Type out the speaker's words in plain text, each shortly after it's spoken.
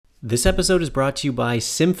This episode is brought to you by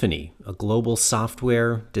Symphony, a global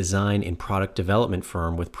software, design, and product development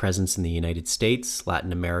firm with presence in the United States,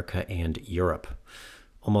 Latin America, and Europe.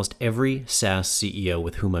 Almost every SaaS CEO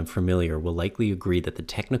with whom I'm familiar will likely agree that the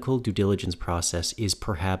technical due diligence process is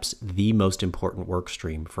perhaps the most important work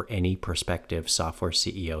stream for any prospective software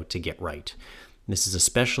CEO to get right. This is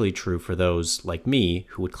especially true for those, like me,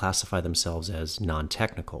 who would classify themselves as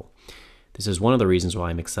non-technical. This is one of the reasons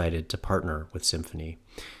why I'm excited to partner with Symphony.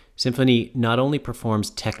 Symphony not only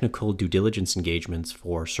performs technical due diligence engagements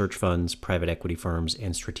for search funds, private equity firms,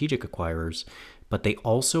 and strategic acquirers, but they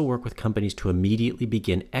also work with companies to immediately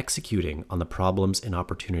begin executing on the problems and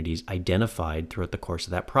opportunities identified throughout the course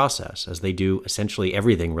of that process, as they do essentially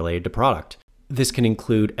everything related to product. This can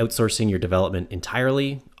include outsourcing your development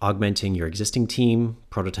entirely, augmenting your existing team,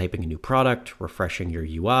 prototyping a new product, refreshing your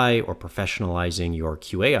UI, or professionalizing your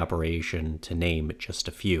QA operation, to name just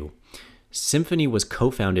a few. Symphony was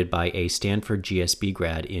co-founded by a Stanford GSB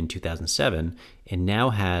grad in 2007 and now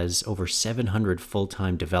has over 700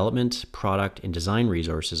 full-time development, product, and design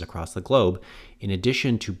resources across the globe, in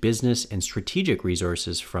addition to business and strategic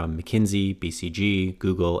resources from McKinsey, BCG,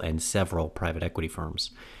 Google, and several private equity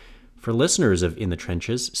firms. For listeners of In the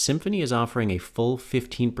Trenches, Symphony is offering a full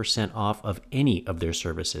 15% off of any of their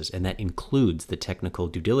services, and that includes the technical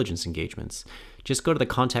due diligence engagements. Just go to the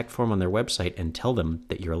contact form on their website and tell them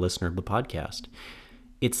that you're a listener of the podcast.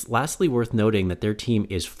 It's lastly worth noting that their team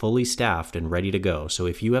is fully staffed and ready to go, so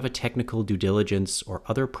if you have a technical due diligence or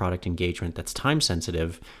other product engagement that's time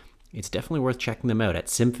sensitive, it's definitely worth checking them out at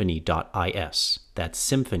symphony.is. That's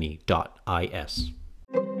symphony.is.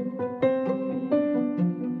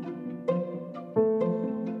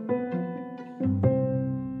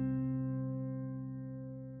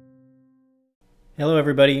 Hello,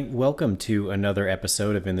 everybody. Welcome to another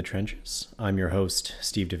episode of In the Trenches. I'm your host,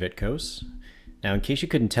 Steve Davitkos. Now, in case you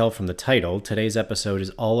couldn't tell from the title, today's episode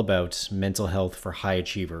is all about mental health for high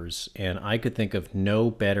achievers, and I could think of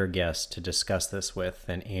no better guest to discuss this with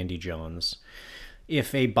than Andy Johns.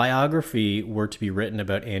 If a biography were to be written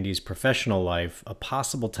about Andy's professional life, a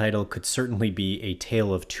possible title could certainly be A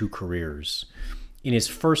Tale of Two Careers. In his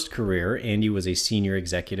first career, Andy was a senior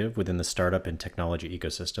executive within the startup and technology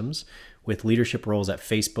ecosystems, with leadership roles at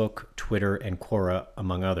Facebook, Twitter, and Quora,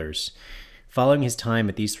 among others. Following his time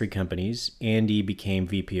at these three companies, Andy became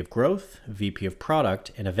VP of Growth, VP of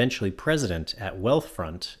Product, and eventually president at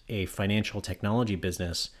Wealthfront, a financial technology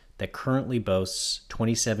business that currently boasts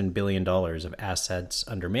 $27 billion of assets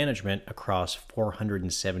under management across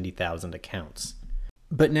 470,000 accounts.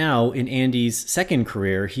 But now, in Andy's second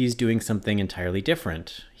career, he's doing something entirely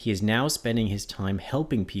different. He is now spending his time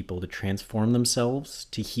helping people to transform themselves,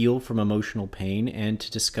 to heal from emotional pain, and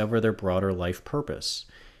to discover their broader life purpose.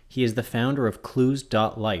 He is the founder of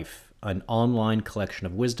Clues.life, an online collection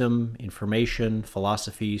of wisdom, information,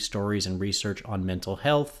 philosophy, stories, and research on mental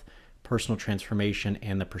health, personal transformation,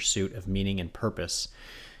 and the pursuit of meaning and purpose.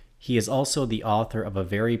 He is also the author of a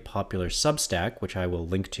very popular Substack, which I will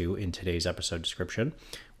link to in today's episode description,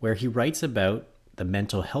 where he writes about the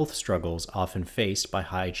mental health struggles often faced by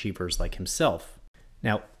high achievers like himself.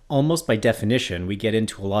 Now, almost by definition, we get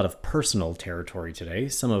into a lot of personal territory today,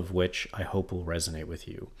 some of which I hope will resonate with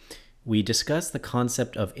you. We discuss the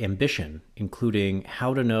concept of ambition, including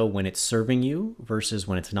how to know when it's serving you versus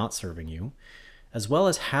when it's not serving you, as well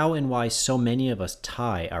as how and why so many of us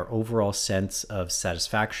tie our overall sense of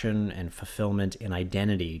satisfaction and fulfillment and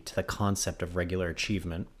identity to the concept of regular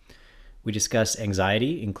achievement. We discuss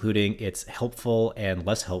anxiety, including its helpful and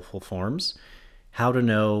less helpful forms, how to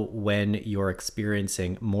know when you're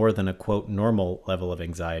experiencing more than a quote normal level of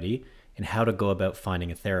anxiety, and how to go about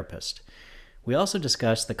finding a therapist. We also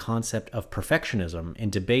discuss the concept of perfectionism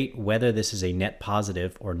and debate whether this is a net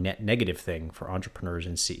positive or net negative thing for entrepreneurs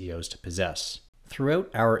and CEOs to possess. Throughout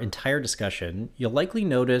our entire discussion, you'll likely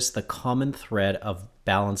notice the common thread of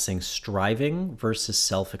balancing striving versus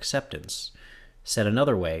self-acceptance. Said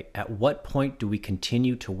another way, at what point do we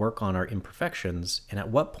continue to work on our imperfections, and at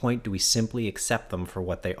what point do we simply accept them for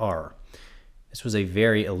what they are? This was a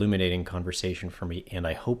very illuminating conversation for me, and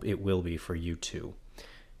I hope it will be for you too.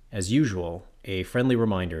 As usual, a friendly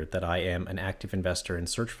reminder that I am an active investor in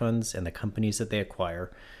search funds and the companies that they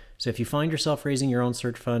acquire. So if you find yourself raising your own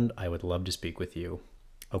search fund, I would love to speak with you.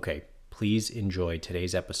 Okay, please enjoy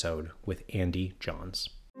today's episode with Andy Johns.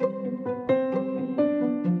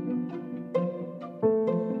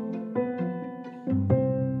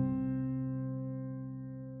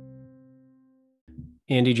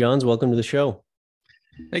 Andy Johns, welcome to the show.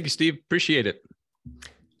 Thank you, Steve. Appreciate it.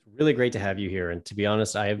 Really great to have you here. And to be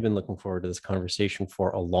honest, I have been looking forward to this conversation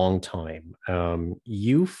for a long time.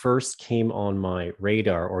 You first came on my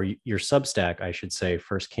radar, or your Substack, I should say,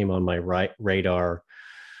 first came on my radar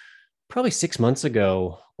probably 6 months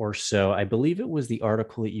ago or so. I believe it was the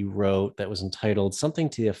article that you wrote that was entitled something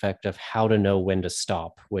to the effect of How to Know When to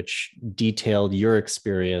Stop, which detailed your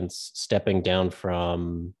experience stepping down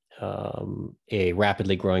from a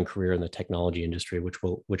rapidly growing career in the technology industry, which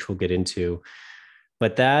we'll get into.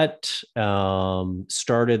 But that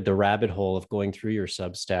started the rabbit hole of going through your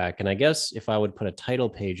Substack. And I guess if I would put a title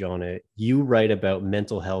page on it, you write about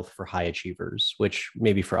mental health for high achievers, which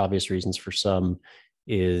maybe for obvious reasons for some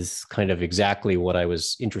is kind of exactly what I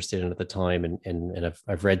was interested in at the time. And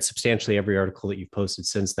I've read substantially every article that you've posted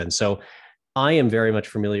since then. So I am very much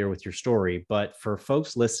familiar with your story. But for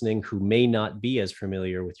folks listening who may not be as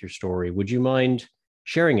familiar with your story, would you mind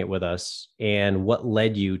sharing it with us and what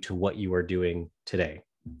led you to what you are doing today?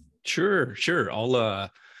 Sure. Let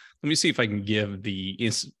me see if I can give the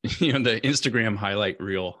the Instagram highlight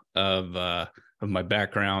reel of my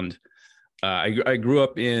background. I grew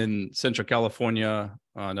up in Central California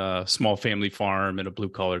on a small family farm in a blue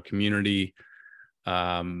collar community.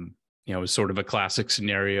 It was sort of a classic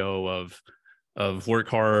scenario of work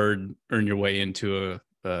hard, earn your way into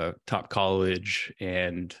a top college,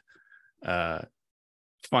 and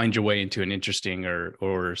find your way into an interesting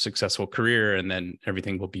or successful career, and then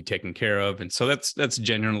everything will be taken care of. And so that's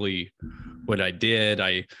generally what I did.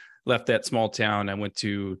 I left that small town. I went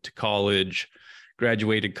to college,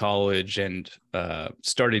 graduated college, and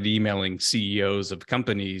started emailing CEOs of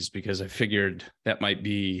companies because I figured that might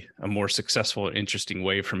be a more successful and interesting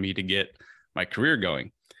way for me to get my career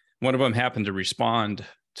going. One of them happened to respond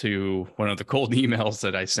to one of the cold emails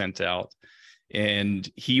that I sent out. And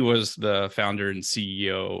he was the founder and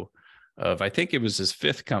CEO of, I think it was his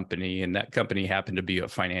fifth company, and that company happened to be a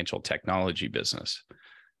financial technology business.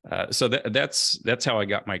 So that's how I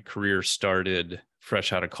got my career started,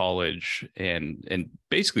 fresh out of college, and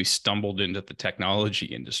basically stumbled into the technology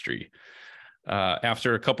industry.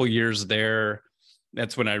 After a couple of years there,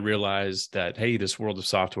 that's when I realized that, hey, this world of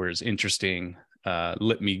software is interesting.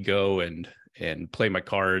 Let me go and play my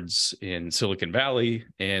cards in Silicon Valley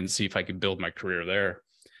and see if I could build my career there.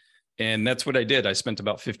 And that's what I did. I spent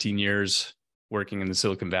about 15 years working in the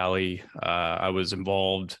Silicon Valley. I was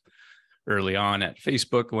involved early on at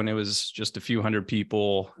Facebook when it was just a few hundred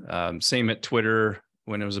people. Same at Twitter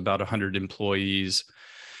when it was about 100 employees.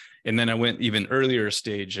 And then I went even earlier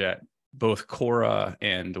stage at both Quora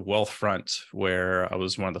and Wealthfront, where I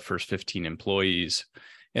was one of the first 15 employees.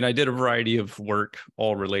 And I did a variety of work,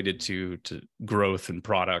 all related to growth and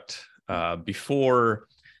product. Before,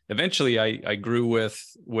 eventually, I grew with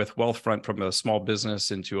Wealthfront from a small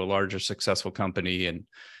business into a larger, successful company, and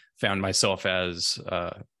found myself as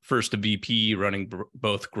first a VP running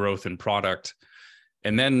both growth and product,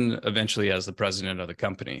 and then eventually as the president of the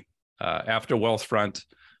company. After Wealthfront,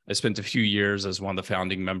 I spent a few years as one of the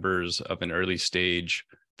founding members of an early stage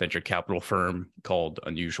venture capital firm called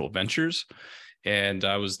Unusual Ventures. And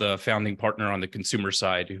I was the founding partner on the consumer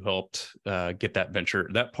side who helped get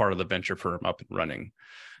that part of the venture firm up and running.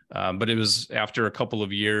 But it was after a couple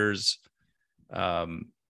of years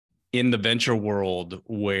in the venture world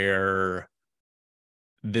where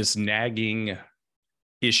this nagging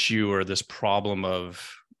issue or this problem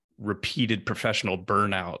of repeated professional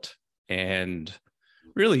burnout and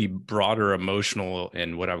really broader emotional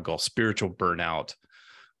and what I would call spiritual burnout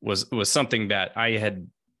was something that I had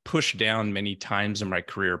pushed down many times in my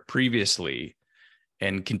career previously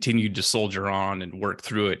and continued to soldier on and work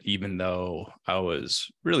through it, even though I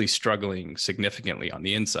was really struggling significantly on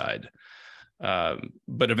the inside.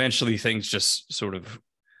 But eventually things just sort of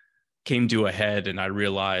came to a head, and I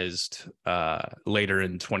realized later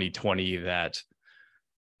in 2020 that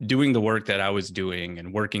doing the work that I was doing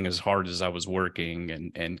and working as hard as I was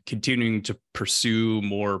working and continuing to pursue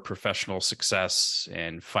more professional success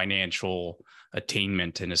and financial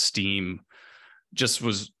attainment and esteem just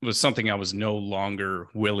was something I was no longer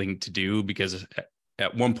willing to do, because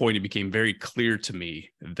at one point it became very clear to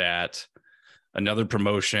me that another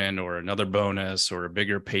promotion or another bonus or a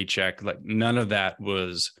bigger paycheck, like none of that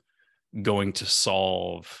was going to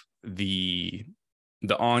solve the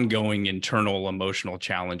ongoing internal emotional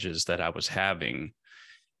challenges that I was having.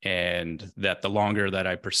 And that the longer that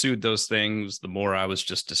I pursued those things, the more I was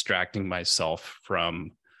just distracting myself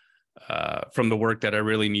from the work that I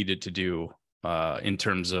really needed to do in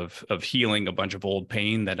terms of healing a bunch of old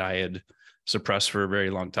pain that I had suppressed for a very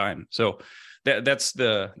long time. So that's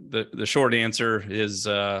the short answer is,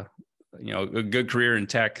 a good career in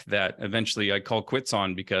tech that eventually I called quits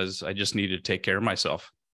on because I just needed to take care of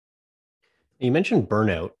myself. You mentioned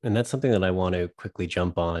burnout, and that's something that I want to quickly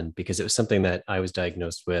jump on because it was something that I was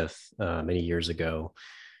diagnosed with many years ago.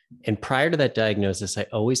 And prior to that diagnosis, I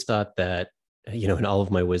always thought that, in all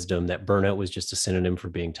of my wisdom, that burnout was just a synonym for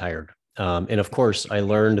being tired. And of course, I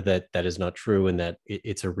learned that that is not true and that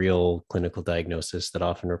it's a real clinical diagnosis that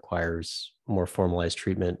often requires more formalized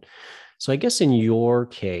treatment. So I guess in your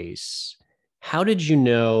case, how did you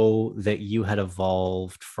know that you had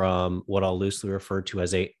evolved from what I'll loosely refer to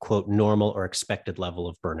as a quote normal or expected level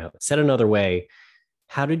of burnout? Said another way,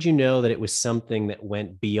 how did you know that it was something that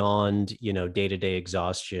went beyond, day-to-day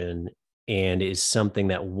exhaustion and is something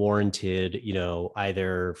that warranted,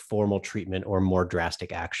 either formal treatment or more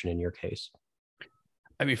drastic action in your case?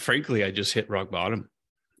 I mean, frankly, I just hit rock bottom.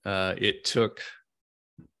 It took,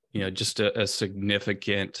 just a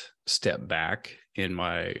significant step back in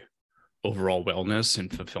my overall wellness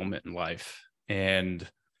and fulfillment in life. And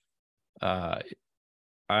uh,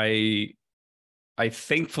 I, I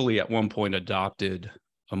thankfully at one point adopted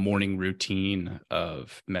a morning routine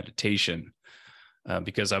of meditation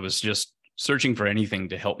because I was just searching for anything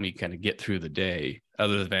to help me kind of get through the day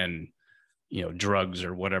other than, drugs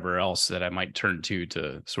or whatever else that I might turn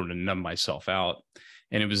to sort of numb myself out.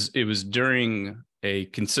 And it was during a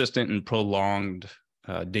consistent and prolonged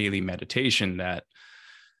daily meditation that,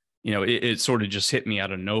 it sort of just hit me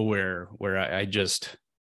out of nowhere where I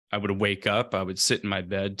would wake up, I would sit in my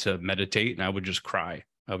bed to meditate and I would just cry.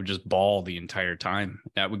 I would just bawl the entire time.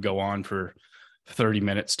 That would go on for 30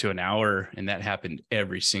 minutes to an hour. And that happened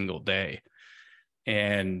every single day.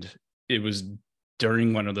 And it was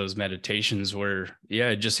during one of those meditations where, yeah,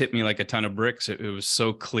 it just hit me like a ton of bricks. It was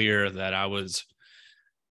so clear that I was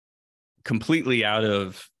completely out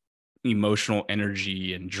of emotional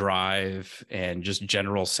energy and drive and just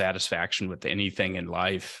general satisfaction with anything in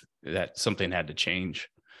life that something had to change.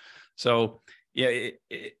 So yeah,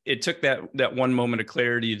 it took that one moment of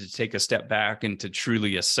clarity to take a step back and to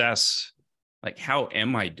truly assess, like, how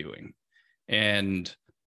am I doing? And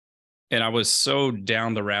I was so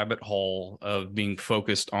down the rabbit hole of being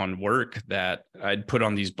focused on work that I'd put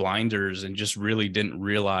on these blinders and just really didn't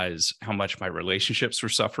realize how much my relationships were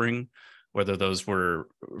suffering, whether those were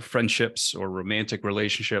friendships or romantic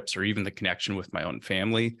relationships or even the connection with my own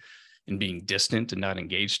family, and being distant and not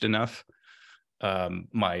engaged enough.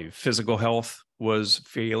 My physical health was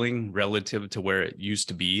failing relative to where it used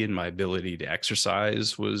to be, and my ability to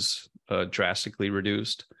exercise was drastically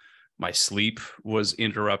reduced. My sleep was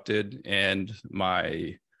interrupted, and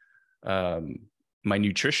my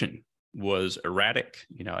nutrition was erratic.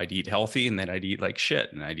 I'd eat healthy and then I'd eat like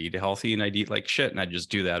shit, and I'd eat healthy and I'd eat like shit, and I'd just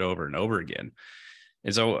do that over and over again.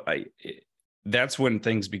 And so that's when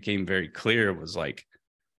things became very clear. Was like,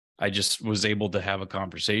 I just was able to have a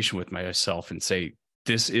conversation with myself and say,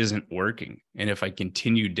 this isn't working. And if I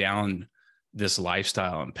continue down this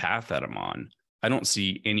lifestyle and path that I'm on, I don't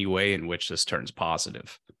see any way in which this turns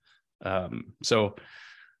positive. So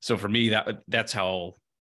for me, that's how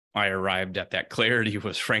I arrived at that clarity,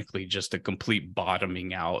 was frankly just a complete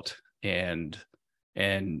bottoming out and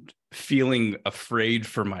feeling afraid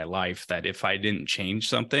for my life that if I didn't change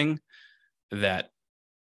something, that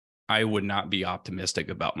I would not be optimistic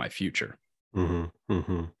about my future. Mm-hmm,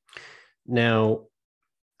 mm-hmm. Now,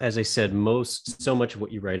 as I said, so much of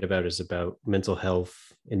what you write about is about mental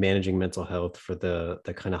health and managing mental health for the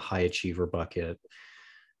kind of high achiever bucket.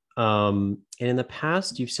 And in the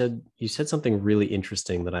past, you said something really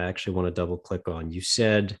interesting that I actually want to double click on. You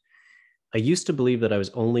said, I used to believe that I was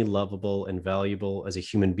only lovable and valuable as a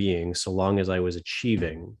human being so long as I was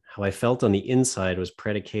achieving. How I felt on the inside was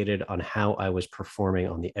predicated on how I was performing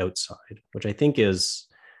on the outside, which I think is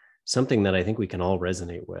something that I think we can all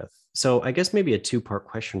resonate with. So I guess maybe a two-part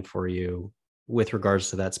question for you with regards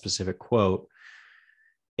to that specific quote.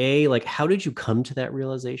 A, like, how did you come to that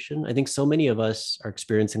realization? I think so many of us are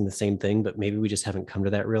experiencing the same thing, but maybe we just haven't come to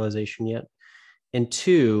that realization yet. And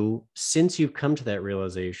two, since you've come to that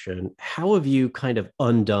realization, how have you kind of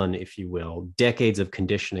undone, if you will, decades of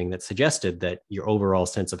conditioning that suggested that your overall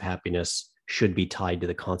sense of happiness should be tied to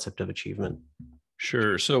the concept of achievement?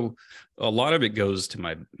 Sure. So a lot of it goes to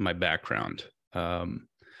my background.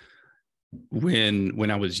 When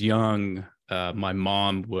I was young, my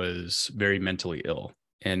mom was very mentally ill,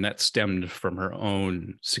 and that stemmed from her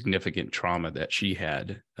own significant trauma that she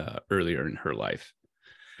had earlier in her life.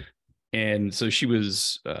 And so she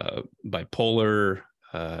was bipolar.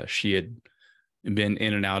 She had been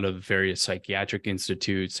in and out of various psychiatric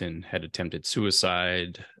institutes and had attempted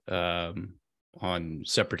suicide on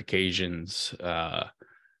separate occasions.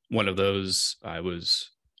 One of those, I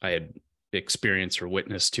had experienced or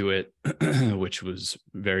witnessed to it, which was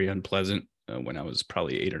very unpleasant when I was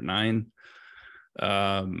probably 8 or 9.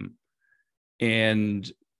 Um,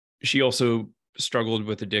 and she also struggled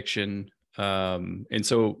with addiction. And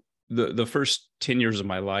so the first 10 years of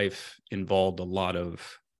my life involved a lot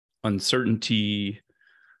of uncertainty,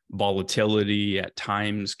 volatility, at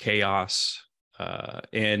times chaos.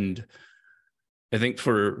 And I think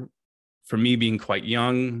for me being quite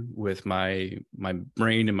young, with my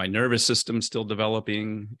brain and my nervous system still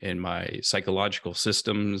developing and my psychological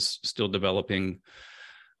systems still developing,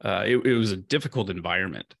 it was a difficult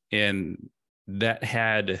environment, and that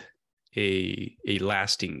had a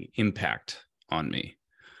lasting impact on me.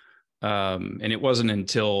 And it wasn't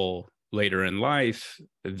until later in life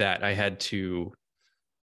that I had to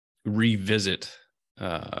revisit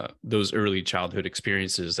those early childhood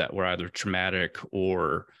experiences that were either traumatic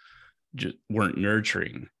or just weren't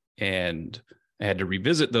nurturing. And I had to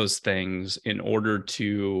revisit those things in order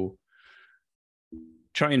to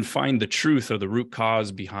try and find the truth or the root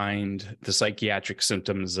cause behind the psychiatric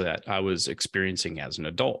symptoms that I was experiencing as an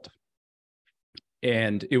adult.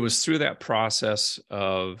 And it was through that process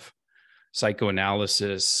of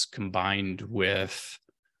psychoanalysis combined with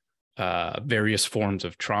various forms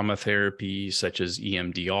of trauma therapy, such as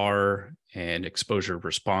EMDR and exposure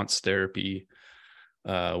response therapy,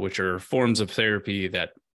 which are forms of therapy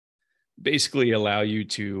that basically allow you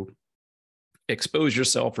to expose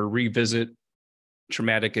yourself or revisit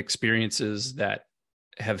traumatic experiences that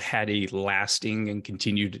have had a lasting and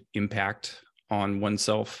continued impact on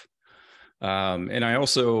oneself. And I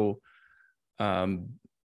also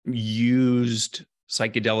used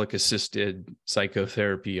psychedelic assisted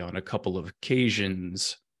psychotherapy on a couple of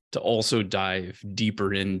occasions to also dive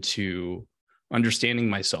deeper into understanding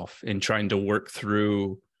myself and trying to work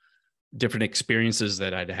through different experiences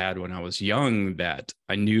that I'd had when I was young that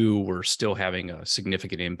I knew were still having a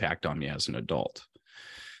significant impact on me as an adult.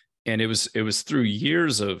 And it was through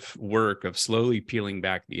years of work of slowly peeling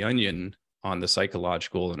back the onion on the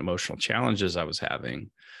psychological and emotional challenges I was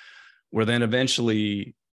having, where then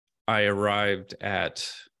eventually I arrived at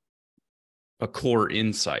a core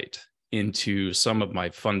insight into some of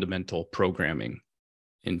my fundamental programming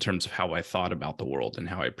in terms of how I thought about the world and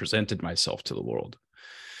how I presented myself to the world.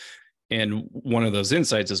 And one of those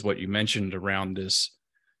insights is what you mentioned around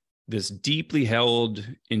this deeply held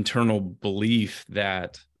internal belief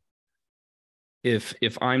that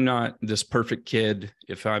if I'm not this perfect kid,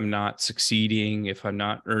 if I'm not succeeding, if I'm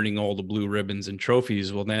not earning all the blue ribbons and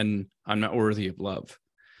trophies, well, then I'm not worthy of love.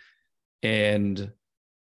 And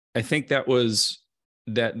I think that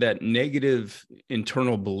negative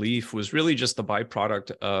internal belief was really just the byproduct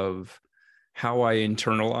of how I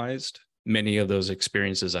internalized many of those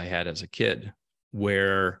experiences I had as a kid,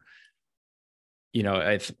 where,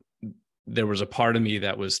 there was a part of me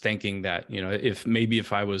that was thinking that,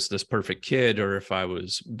 if I was this perfect kid, or if I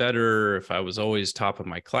was better, if I was always top of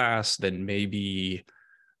my class, then maybe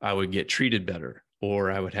I would get treated better,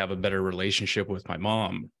 or I would have a better relationship with my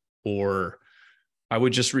mom, or I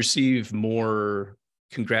would just receive more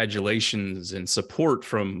congratulations and support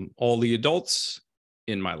from all the adults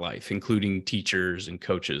in my life, including teachers and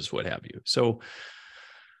coaches, what have you. So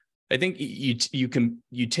I think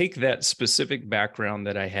you take that specific background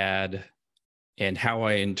that I had and how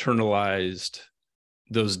I internalized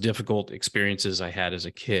those difficult experiences I had as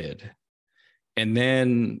a kid, and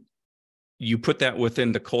then you put that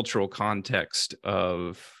within the cultural context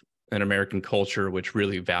of an American culture, which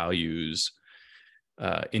really values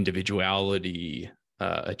individuality,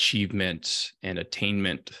 achievement, and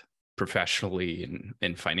attainment professionally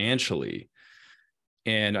and financially.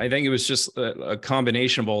 And I think it was just a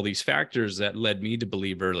combination of all these factors that led me to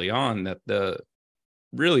believe early on that the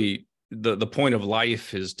point of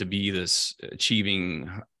life is to be this achieving,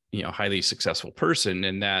 highly successful person.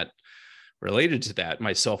 And that related to that,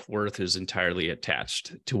 my self-worth is entirely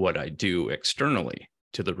attached to what I do externally,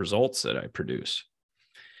 to the results that I produce.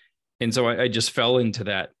 And so I just fell into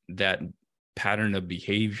that pattern of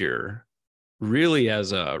behavior, really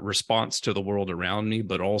as a response to the world around me,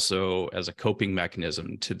 but also as a coping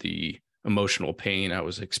mechanism to the emotional pain I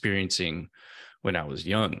was experiencing when I was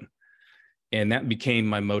young. And that became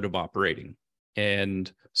my mode of operating.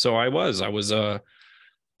 And so I was a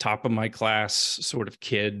top of my class sort of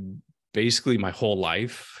kid, basically my whole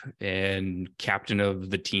life, and captain of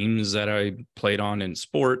the teams that I played on in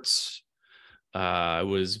sports. I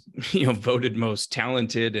was, voted most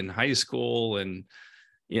talented in high school, and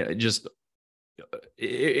just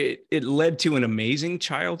it led to an amazing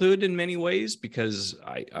childhood in many ways, because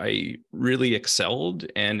I really excelled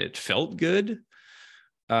and it felt good.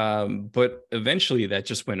 But eventually that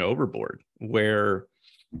just went overboard, where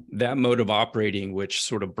that mode of operating, which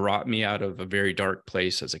sort of brought me out of a very dark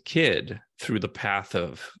place as a kid through the path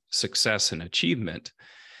of success and achievement,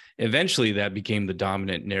 eventually that became the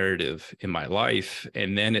dominant narrative in my life.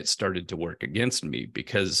 And then it started to work against me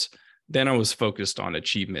because then I was focused on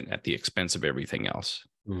achievement at the expense of everything else.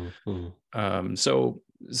 Mm-hmm. So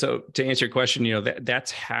to answer your question,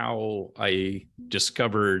 that's how I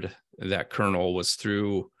discovered that kernel, was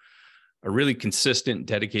through a really consistent,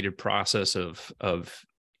 dedicated process of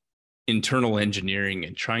internal engineering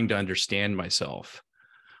and trying to understand myself.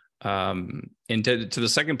 And to the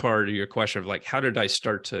second part of your question of like, how did I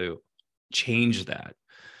start to change that?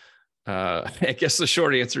 I guess the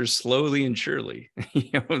short answer is slowly and surely.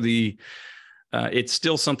 It's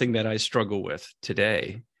still something that I struggle with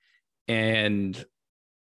today. And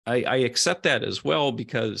I accept that as well,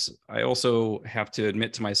 because I also have to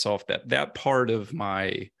admit to myself that that part of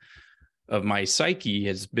my psyche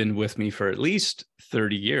has been with me for at least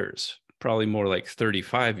 30 years, probably more like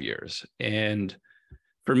 35 years. And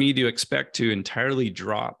for me to expect to entirely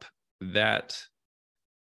drop that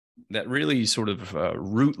really sort of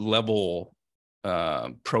root level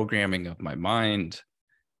programming of my mind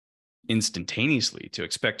instantaneously, to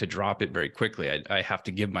expect to drop it very quickly, I have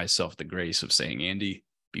to give myself the grace of saying, Andy,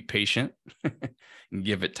 be patient and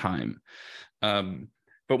give it time. But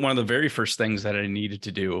one of the very first things that I needed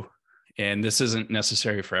to do, and this isn't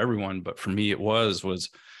necessary for everyone, but for me it was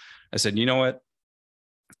I said, you know what?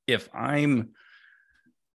 If I'm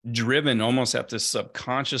driven almost at this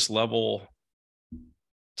subconscious level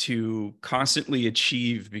to constantly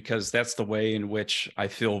achieve because that's the way in which I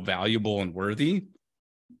feel valuable and worthy,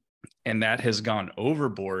 and that has gone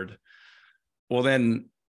overboard, well, then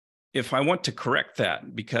if I want to correct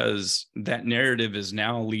that, because that narrative is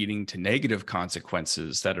now leading to negative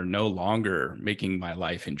consequences that are no longer making my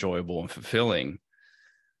life enjoyable and fulfilling,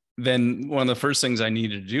 then one of the first things I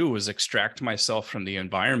needed to do was extract myself from the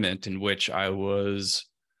environment in which I was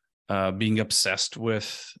being obsessed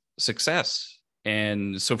with success.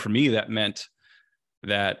 And so for me, that meant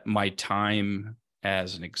that my time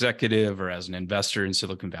as an executive or as an investor in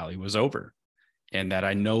Silicon Valley was over, and that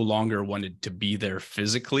I no longer wanted to be there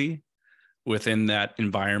physically within that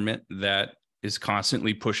environment that is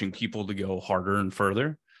constantly pushing people to go harder and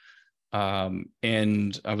further.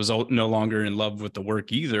 And I was no longer in love with the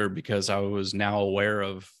work either, because I was now aware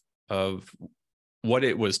of what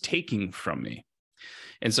it was taking from me.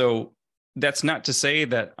 And so that's not to say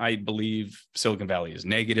that I believe Silicon Valley is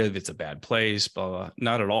negative, it's a bad place, blah, blah.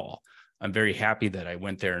 Not at all. I'm very happy that I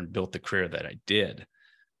went there and built the career that I did.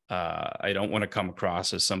 I don't want to come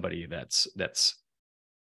across as somebody that's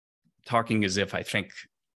talking as if I think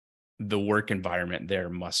the work environment there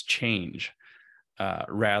must change.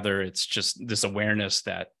 Rather, it's just this awareness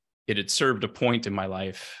that it had served a point in my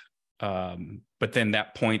life, but then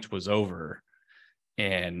that point was over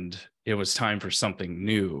and it was time for something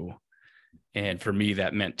new. And for me,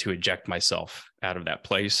 that meant to eject myself out of that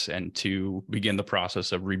place and to begin the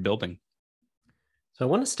process of rebuilding. So I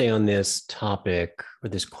want to stay on this topic, or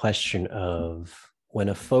this question of, when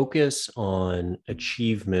a focus on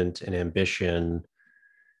achievement and ambition,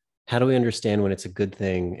 how do we understand when it's a good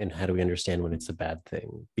thing and how do we understand when it's a bad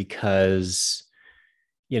thing? Because,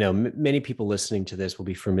 many people listening to this will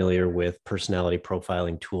be familiar with personality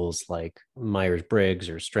profiling tools like Myers-Briggs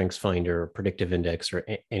or StrengthsFinder or Predictive Index or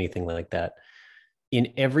anything like that.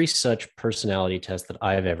 In every such personality test that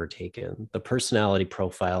I've ever taken, the personality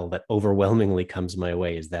profile that overwhelmingly comes my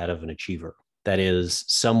way is that of an achiever. That is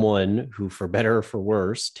someone who, for better or for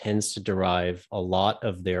worse, tends to derive a lot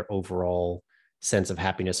of their overall sense of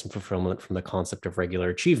happiness and fulfillment from the concept of regular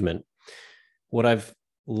achievement. What I've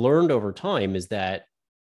learned over time is that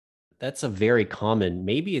that's a very common,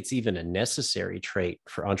 maybe it's even a necessary trait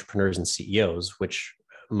for entrepreneurs and CEOs, which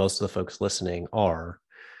most of the folks listening are.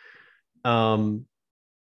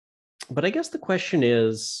 But I guess the question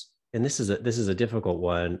is, and this is a difficult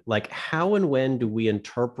one, like, how and when do we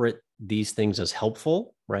interpret these things as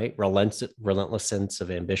helpful, right? Relentless sense of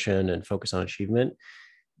ambition and focus on achievement.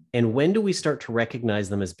 And when do we start to recognize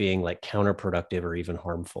them as being like counterproductive or even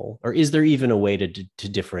harmful? Or is there even a way to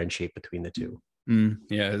differentiate between the two?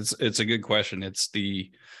 Yeah, it's a good question. It's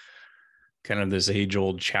the kind of this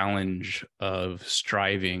age-old challenge of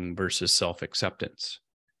striving versus self-acceptance,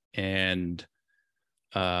 and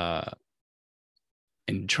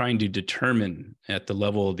trying to determine at the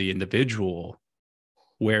level of the individual,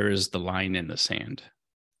 where is the line in the sand.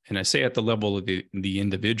 And I say at the level of the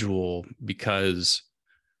individual because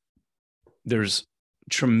there's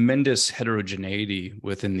tremendous heterogeneity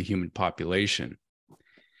within the human population.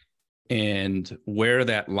 And where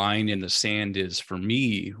that line in the sand is for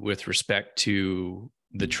me with respect to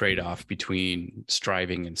the trade-off between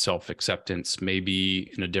striving and self-acceptance may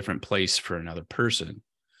be in a different place for another person.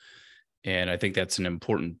 And I think that's an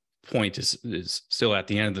important point, is still at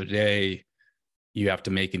the end of the day, you have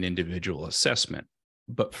to make an individual assessment.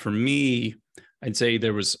 But for me, I'd say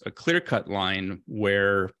there was a clear-cut line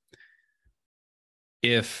where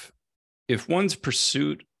if one's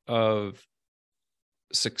pursuit of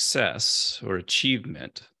success or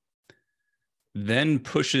achievement then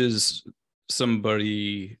pushes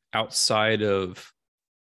somebody outside of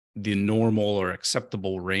the normal or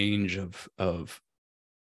acceptable range of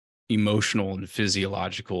emotional and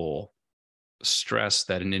physiological stress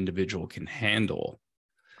that an individual can handle,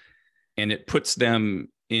 and it puts them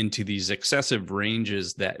into these excessive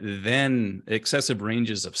ranges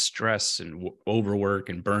of stress and overwork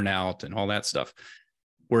and burnout and all that stuff,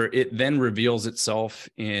 where it then reveals itself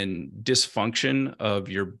in dysfunction of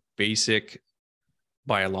your basic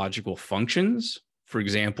biological functions. For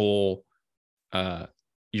example,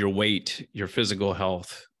 your weight, your physical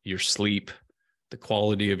health, your sleep, the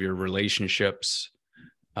quality of your relationships,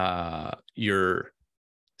 your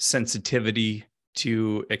sensitivity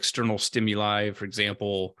to external stimuli. For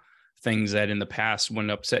example, things that in the past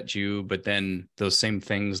wouldn't upset you, but then those same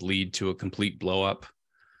things lead to a complete blow up,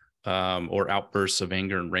 or outbursts of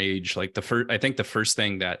anger and rage. Like I think the first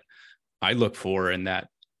thing that I look for, and that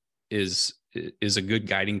is a good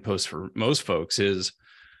guiding post for most folks, is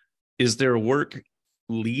their work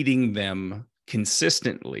leading them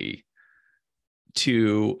consistently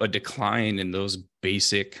to a decline in those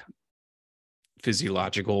basic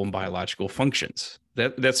physiological and biological functions?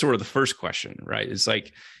 That's sort of the first question, right? It's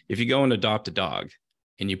like, if you go and adopt a dog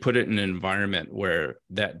and you put it in an environment where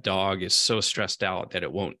that dog is so stressed out that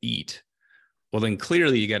it won't eat, well, then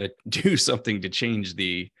clearly you got to do something to change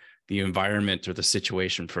the environment or the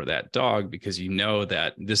situation for that dog, because you know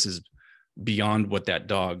that this is beyond what that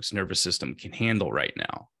dog's nervous system can handle right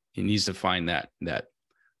now. It needs to find that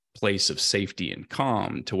place of safety and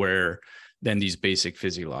calm to where then these basic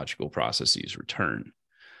physiological processes return.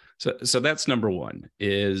 So that's number one,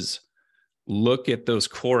 is look at those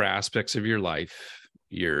core aspects of your life,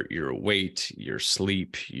 your weight, your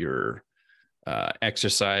sleep, your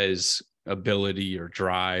exercise ability, your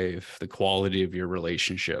drive, the quality of your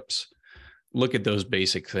relationships. Look at those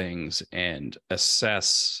basic things and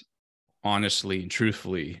assess honestly and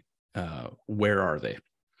truthfully, where are they?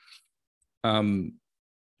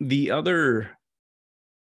 The other,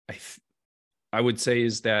 I would say,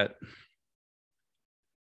 is that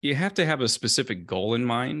you have to have a specific goal in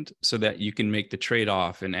mind so that you can make the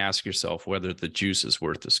trade-off and ask yourself whether the juice is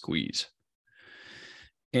worth the squeeze.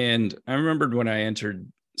 And I remembered when I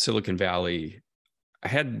entered Silicon Valley, I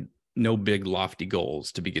had no big lofty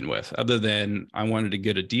goals to begin with, other than I wanted to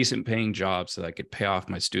get a decent paying job so that I could pay off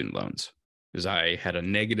my student loans, because I had a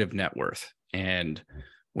negative net worth. And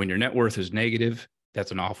when your net worth is negative,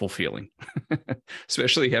 that's an awful feeling,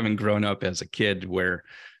 especially having grown up as a kid where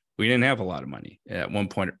we didn't have a lot of money. At one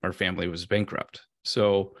point, our family was bankrupt.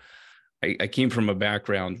 So I came from a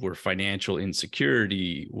background where financial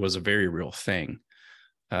insecurity was a very real thing.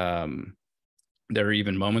 There are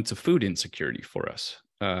even moments of food insecurity for us.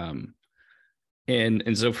 And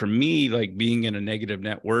so for me, like, being in a negative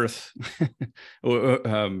net worth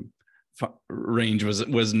range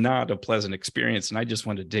was not a pleasant experience. And I just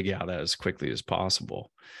wanted to dig out of that as quickly as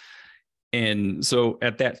possible. And so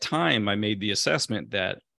at that time, I made the assessment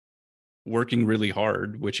that working really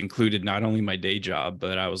hard, which included not only my day job,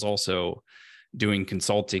 but I was also doing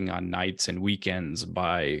consulting on nights and weekends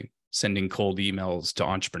by sending cold emails to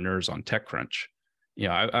entrepreneurs on TechCrunch. You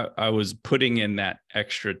know, I was putting in that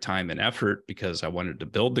extra time and effort because I wanted to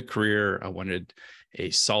build the career. I wanted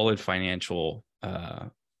a solid financial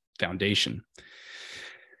foundation.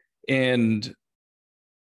 And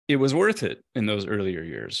it was worth it in those earlier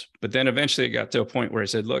years. But then eventually it got to a point where I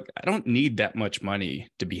said, look, I don't need that much money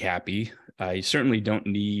to be happy. I certainly don't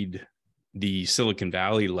need the Silicon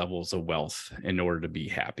Valley levels of wealth in order to be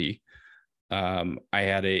happy. I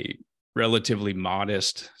had a relatively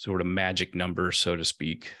modest sort of magic number, so to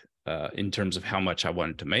speak, in terms of how much I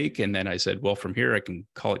wanted to make. And then I said, well, from here, I can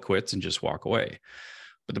call it quits and just walk away.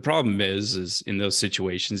 But the problem is in those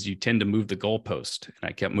situations, you tend to move the goalpost. And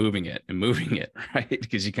I kept moving it, right?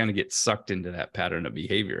 Because you kind of get sucked into that pattern of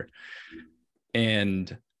behavior.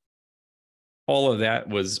 And all of that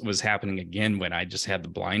was happening again when I just had the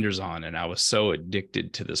blinders on, and I was so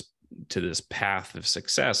addicted to this path of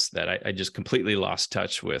success that I just completely lost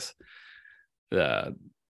touch with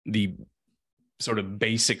the sort of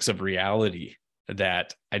basics of reality,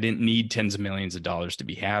 that I didn't need tens of millions of dollars to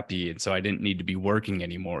be happy. And so I didn't need to be working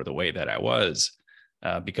anymore the way that I was,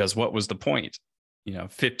 because what was the point?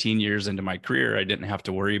 15 years into my career, I didn't have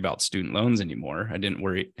to worry about student loans anymore. I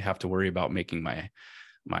didn't have to worry about making my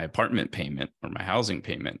apartment payment or my housing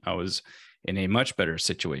payment. I was in a much better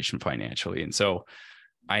situation financially. And so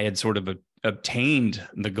I had sort of obtained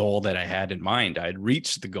the goal that I had in mind. I had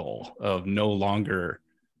reached the goal of no longer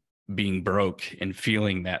being broke and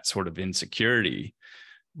feeling that sort of insecurity.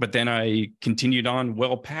 But then I continued on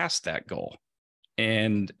well past that goal.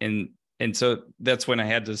 And so that's when I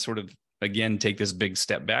had to sort of again take this big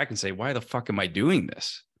step back and say, why the fuck am I doing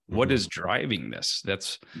this? What is driving this?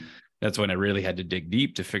 That's when I really had to dig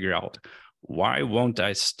deep to figure out, why won't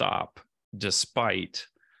I stop despite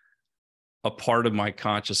a part of my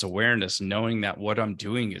conscious awareness knowing that what I'm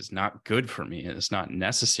doing is not good for me and it's not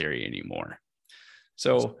necessary anymore.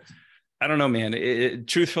 So I don't know, man.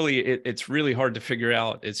 Truthfully, it's really hard to figure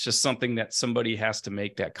out. It's just something that somebody has to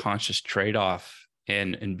make that conscious trade-off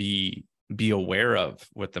and be aware of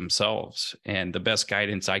with themselves. And the best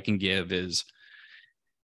guidance I can give is,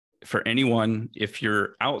 for anyone, if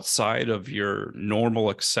you're outside of your normal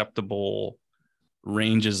acceptable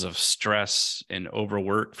ranges of stress and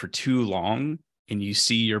overwork for too long, and you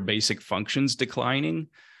see your basic functions declining,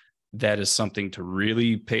 that is something to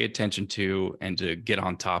really pay attention to and to get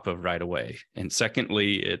on top of right away. And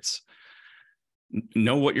secondly, it's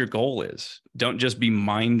know what your goal is. Don't just be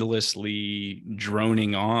mindlessly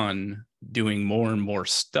droning on doing more and more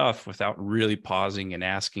stuff without really pausing and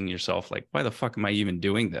asking yourself, like, why the fuck am I even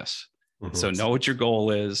doing this? So know what your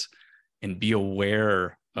goal is and be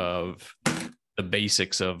aware of the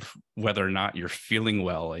basics of whether or not you're feeling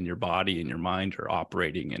well and your body and your mind are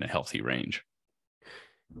operating in a healthy range.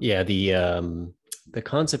 Yeah, the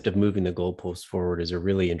concept of moving the goalpost forward is a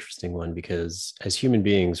really interesting one, because as human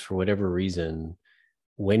beings, for whatever reason,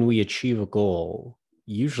 when we achieve a goal,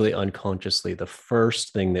 usually unconsciously, the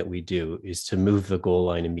first thing that we do is to move the goal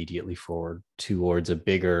line immediately forward towards a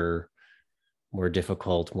bigger, more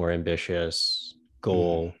difficult, more ambitious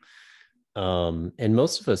goal. And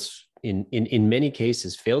most of us, in many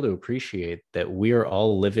cases, fail to appreciate that we are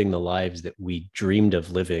all living the lives that we dreamed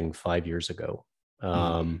of living 5 years ago.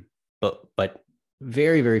 But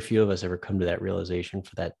very, very few of us ever come to that realization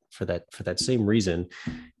for that same reason.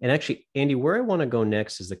 And actually, Andy, where I want to go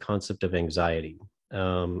next is the concept of anxiety. I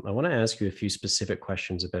want to ask you a few specific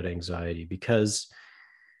questions about anxiety, because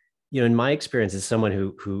in my experience as someone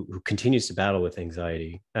who continues to battle with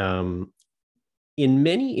anxiety, in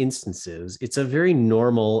many instances, it's a very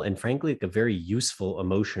normal and frankly like a very useful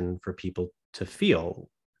emotion for people to feel.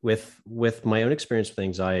 With my own experience with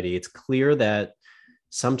anxiety, it's clear that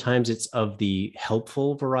sometimes it's of the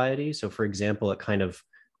helpful variety. So, for example, it kind of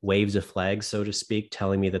waves a flag, so to speak,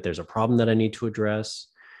 telling me that there's a problem that I need to address.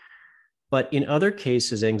 But in other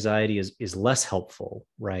cases, anxiety is less helpful,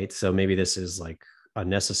 right? So maybe this is like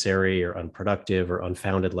unnecessary or unproductive or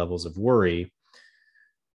unfounded levels of worry.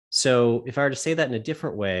 So if I were to say that in a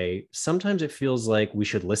different way, sometimes it feels like we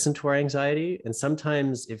should listen to our anxiety, and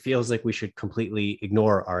sometimes it feels like we should completely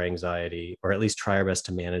ignore our anxiety, or at least try our best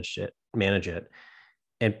to manage it.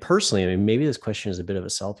 And personally, I mean, maybe this question is a bit of a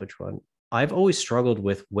selfish one. I've always struggled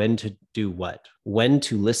with when to do what, when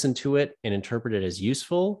to listen to it and interpret it as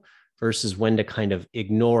useful versus when to kind of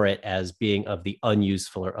ignore it as being of the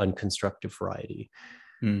unuseful or unconstructive variety.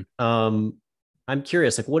 I'm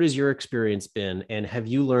curious, like, what has your experience been? And have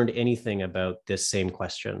you learned anything about this same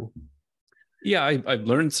question? Yeah, I've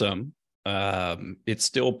learned some. It's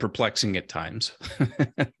still perplexing at times,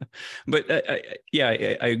 but I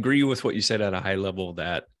agree with what you said at a high level,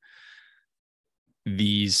 that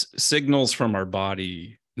these signals from our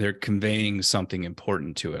body, they're conveying something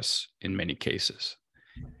important to us in many cases.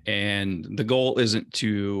 And the goal isn't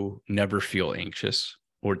to never feel anxious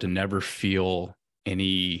or to never feel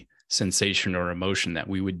any sensation or emotion that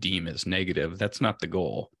we would deem as negative. That's not the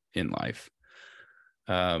goal in life.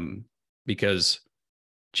 Because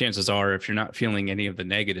chances are, if you're not feeling any of the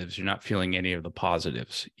negatives, you're not feeling any of the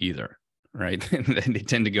positives either, right? They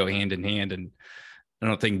tend to go hand in hand. And I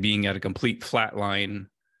don't think being at a complete flat line,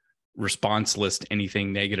 responseless to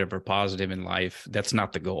anything negative or positive in life, that's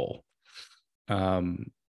not the goal.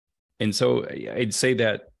 And so I'd say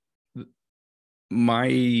that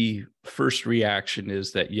my first reaction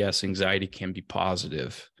is that, yes, anxiety can be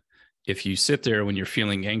positive. If you sit there when you're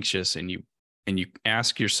feeling anxious and you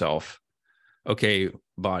ask yourself, okay,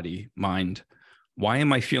 body, mind, why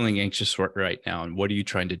am I feeling anxious right now? And what are you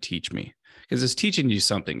trying to teach me? Because it's teaching you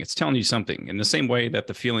something. It's telling you something in the same way that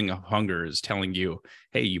the feeling of hunger is telling you,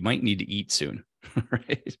 hey, you might need to eat soon,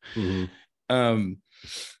 right?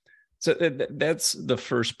 So that's the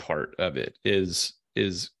first part of it, is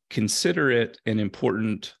consider it an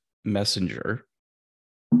important messenger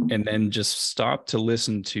and then just stop to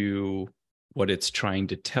listen to what it's trying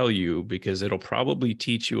to tell you, because it'll probably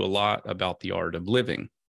teach you a lot about the art of living.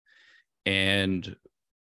 And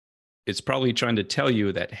it's probably trying to tell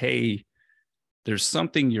you that, hey, there's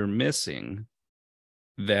something you're missing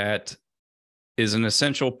that is an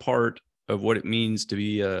essential part of what it means to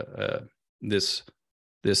be this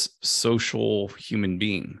social human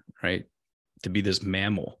being, right? To be this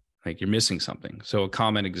mammal. Like, you're missing something. So a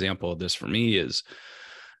common example of this for me is,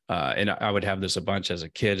 and I would have this a bunch as a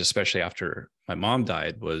kid, especially after my mom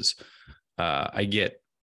died, was I get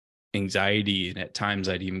anxiety, and at times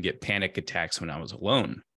I'd even get panic attacks when I was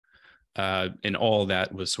alone. And all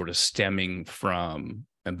that was sort of stemming from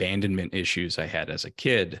abandonment issues I had as a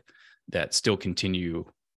kid that still continue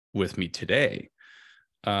with me today.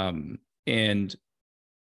 And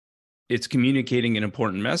it's communicating an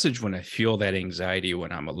important message when I feel that anxiety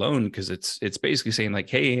when I'm alone, because it's basically saying like,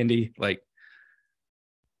 hey, Andy, like,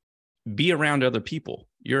 be around other people.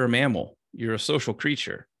 You're a mammal. You're a social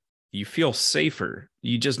creature. You feel safer.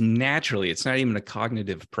 You just naturally, it's not even a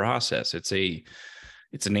cognitive process. It's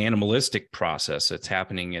an animalistic process that's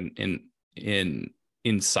happening in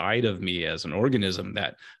inside of me as an organism,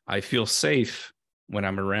 that I feel safe when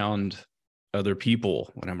I'm around other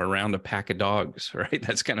people, when I'm around a pack of dogs, right?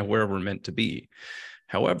 That's kind of where we're meant to be.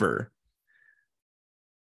 However,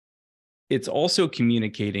 it's also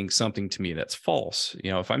communicating something to me that's false.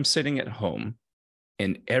 You know, if I'm sitting at home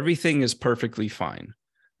and everything is perfectly fine,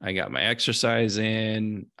 I got my exercise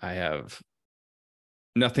in, I have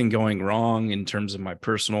nothing going wrong in terms of my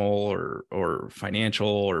personal or financial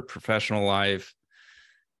or professional life,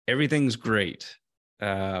 everything's great.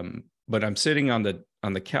 But I'm sitting on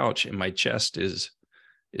the couch and my chest is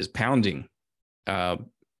pounding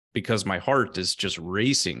because my heart is just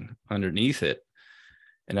racing underneath it.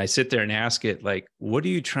 And I sit there and ask it, like, what are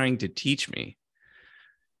you trying to teach me?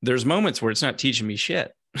 There's moments where it's not teaching me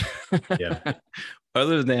shit. Yeah.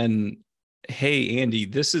 Other than, hey, Andy,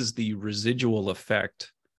 this is the residual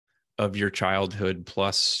effect of your childhood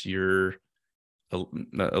plus a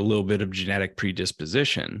little bit of genetic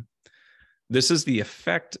predisposition. This is the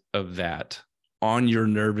effect of that on your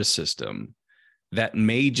nervous system that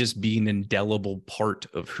may just be an indelible part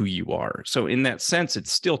of who you are. So in that sense,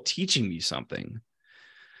 it's still teaching me something.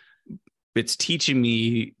 It's teaching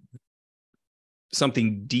me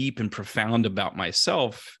something deep and profound about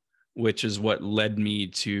myself, which is what led me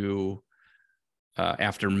to,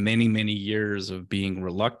 after many, many years of being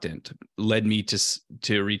reluctant, led me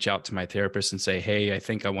to reach out to my therapist and say, hey, I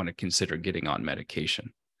think I want to consider getting on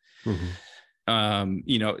medication. Mm-hmm.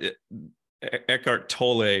 Eckhart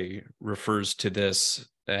Tolle refers to this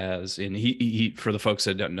as, and he for the folks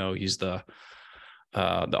that don't know, he's the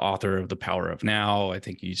author of The Power of Now. I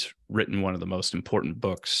think he's written one of the most important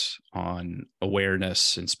books on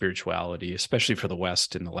awareness and spirituality, especially for the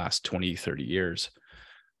West in the last 20, 30 years.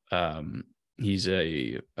 He's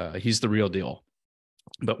the real deal.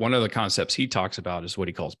 But one of the concepts he talks about is what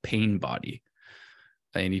he calls pain body.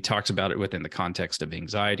 And he talks about it within the context of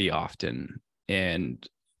anxiety often. And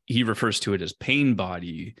he refers to it as pain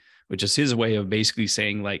body, which is his way of basically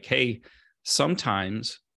saying, like, hey,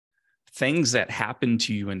 sometimes things that happened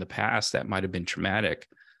to you in the past that might have been traumatic,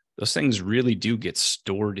 those things really do get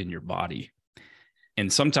stored in your body.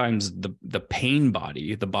 And sometimes the pain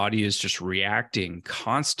body, the body is just reacting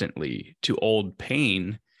constantly to old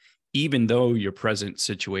pain, even though your present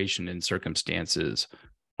situation and circumstances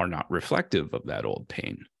are not reflective of that old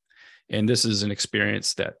pain. And this is an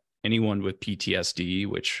experience that anyone with PTSD,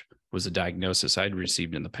 which was a diagnosis I'd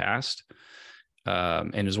received in the past,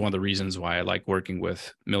 and is one of the reasons why I like working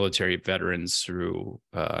with military veterans through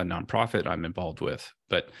a nonprofit I'm involved with.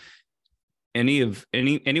 But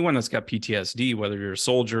anyone that's got PTSD, whether you're a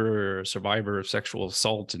soldier or a survivor of sexual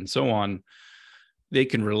assault and so on, they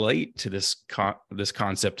can relate to this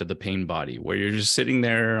concept of the pain body, where you're just sitting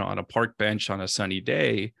there on a park bench on a sunny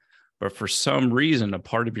day, but for some reason, a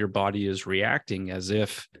part of your body is reacting as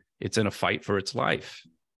if it's in a fight for its life.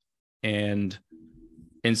 And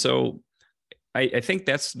so I think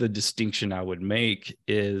that's the distinction I would make,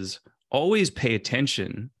 is always pay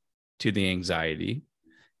attention to the anxiety.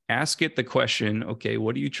 Ask it the question, okay,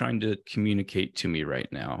 what are you trying to communicate to me right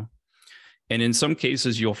now? And in some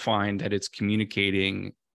cases, you'll find that it's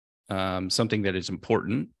communicating something that is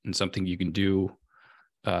important and something you can do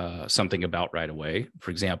something about right away.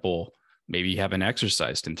 For example, maybe you haven't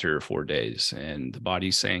exercised in 3 or 4 days and the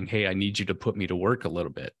body's saying, hey, I need you to put me to work a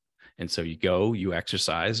little bit. And so you go, you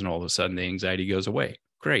exercise, and all of a sudden the anxiety goes away.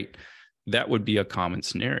 Great. That would be a common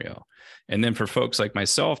scenario. And then for folks like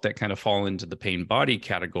myself that kind of fall into the pain body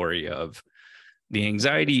category of the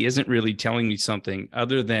anxiety isn't really telling me something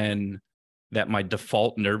other than that my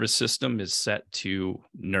default nervous system is set to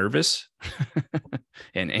nervous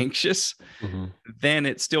and anxious, Mm-hmm. then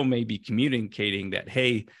it still may be communicating that,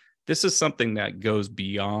 hey, this is something that goes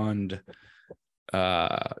beyond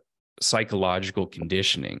uh, psychological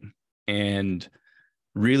conditioning and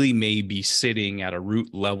really may be sitting at a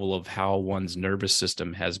root level of how one's nervous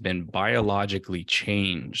system has been biologically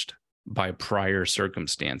changed by prior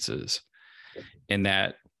circumstances, and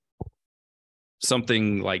that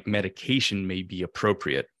something like medication may be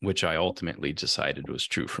appropriate, which I ultimately decided was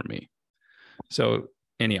true for me. So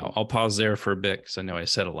anyhow, I'll pause there for a bit because I know I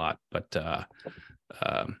said a lot, but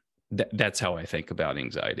that's how I think about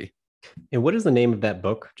anxiety. And what is the name of that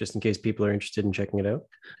book, just in case people are interested in checking it out?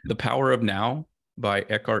 The Power of Now by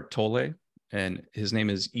Eckhart Tolle, and his name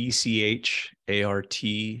is Echart or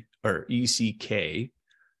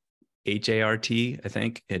ECKHART, I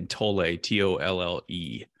think, and Tolle, TOLLE.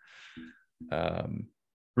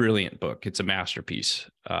 Brilliant book. It's a masterpiece.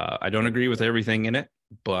 I don't agree with everything in it,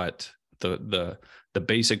 but the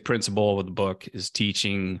basic principle of the book is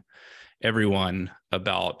teaching everyone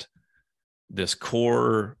about this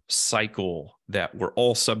core cycle that we're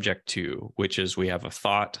all subject to, which is we have a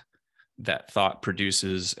thought. That thought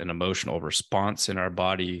produces an emotional response in our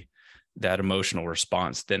body. That emotional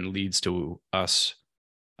response then leads to us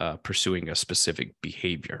pursuing a specific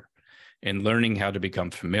behavior. And learning how to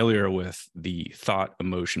become familiar with the thought,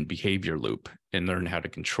 emotion, behavior loop and learn how to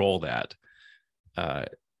control that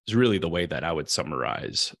is really the way that I would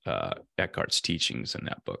summarize Eckhart's teachings in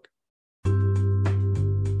that book.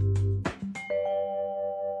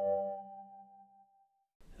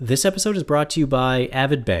 This episode is brought to you by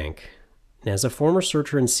Avid Bank. And as a former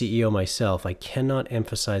searcher and CEO myself, I cannot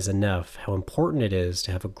emphasize enough how important it is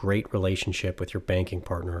to have a great relationship with your banking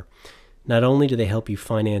partner. Not only do they help you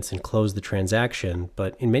finance and close the transaction,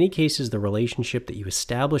 but in many cases, the relationship that you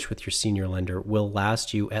establish with your senior lender will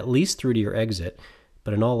last you at least through to your exit,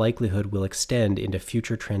 but in all likelihood will extend into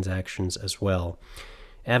future transactions as well.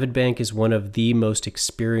 Avid Bank is one of the most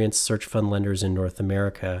experienced search fund lenders in North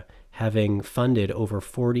America, having funded over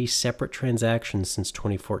 40 separate transactions since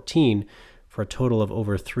 2014 for a total of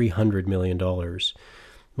over $300 million.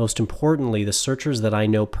 Most importantly, the searchers that I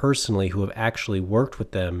know personally who have actually worked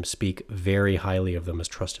with them speak very highly of them as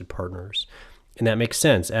trusted partners. And that makes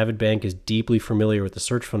sense. Avid Bank is deeply familiar with the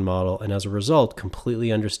search fund model and as a result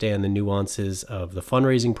completely understand the nuances of the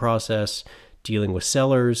fundraising process, dealing with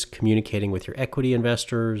sellers, communicating with your equity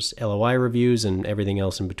investors, LOI reviews, and everything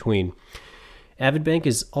else in between. Avid Bank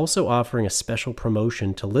is also offering a special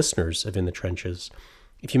promotion to listeners of In the Trenches.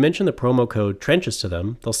 If you mention the promo code TRENCHES to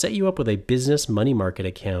them, they'll set you up with a business money market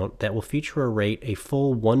account that will feature a rate a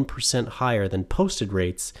full 1% higher than posted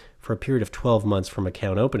rates for a period of 12 months from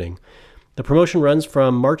account opening. The promotion runs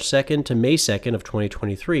from March 2nd to May 2nd of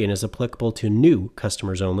 2023 and is applicable to new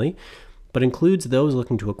customers only, but includes those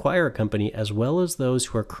looking to acquire a company as well as those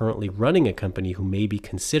who are currently running a company who may be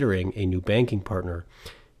considering a new banking partner.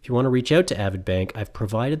 If you want to reach out to Avid Bank, I've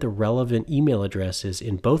provided the relevant email addresses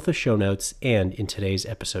in both the show notes and in today's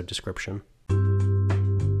episode description.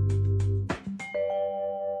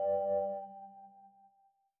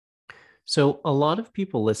 So a lot of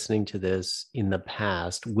people listening to this in the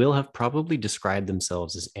past will have probably described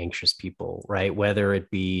themselves as anxious people, right? Whether it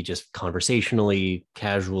be just conversationally,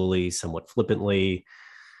 casually, somewhat flippantly.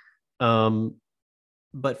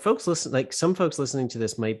 But some folks listening to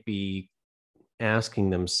this might be asking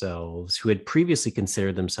themselves, who had previously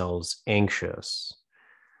considered themselves anxious,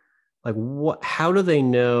 like how do they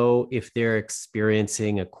know if they're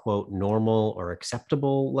experiencing a quote normal or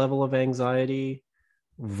acceptable level of anxiety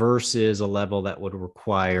versus a level that would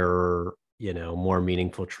require, more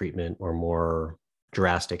meaningful treatment or more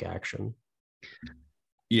drastic action?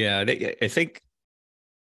 Yeah, I think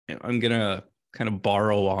I'm going to kind of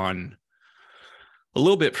borrow on a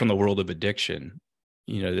little bit from the world of addiction.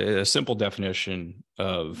 A simple definition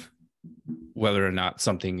of whether or not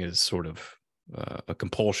something is sort of a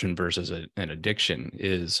compulsion versus an addiction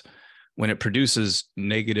is when it produces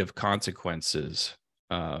negative consequences.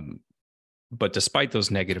 But despite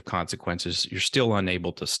those negative consequences, you're still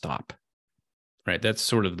unable to stop. Right. That's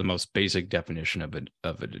sort of the most basic definition of an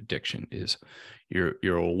addiction is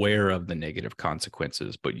you're aware of the negative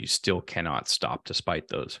consequences, but you still cannot stop despite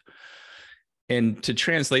those. And to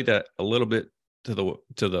translate that a little bit to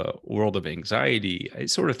the world of anxiety, I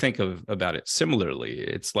sort of think about it similarly.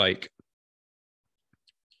 It's like,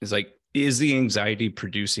 is the anxiety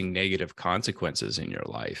producing negative consequences in your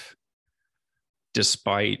life,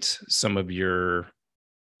 despite some of your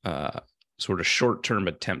sort of short-term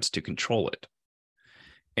attempts to control it?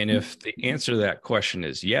 And if the answer to that question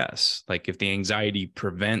is yes, like if the anxiety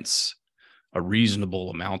prevents a reasonable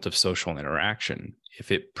amount of social interaction,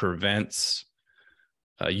 if it prevents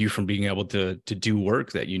you from being able to do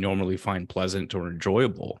work that you normally find pleasant or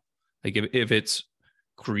enjoyable, like if it's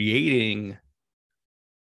creating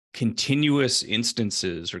continuous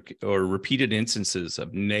instances or repeated instances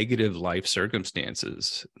of negative life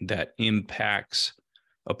circumstances that impacts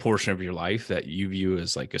a portion of your life that you view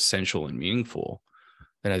as like essential and meaningful,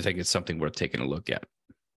 then I think it's something worth taking a look at.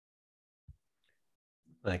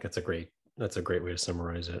 I think that's a great way to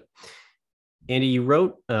summarize it. Andy, you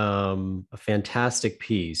wrote a fantastic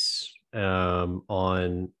piece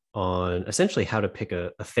on essentially how to pick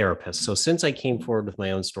a therapist. So since I came forward with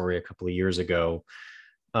my own story a couple of years ago,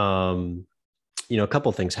 um, a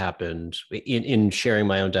couple of things happened in sharing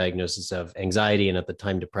my own diagnosis of anxiety and at the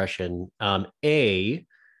time depression.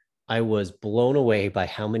 I was blown away by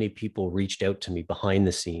how many people reached out to me behind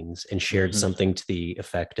the scenes and shared something to the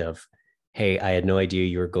effect of, hey, I had no idea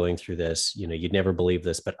you were going through this. You'd never believe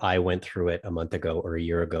this, but I went through it a month ago or a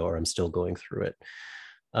year ago, or I'm still going through it.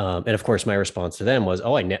 And of course, my response to them was,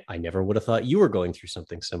 "Oh, I never would have thought you were going through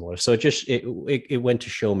something similar." So it went to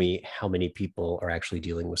show me how many people are actually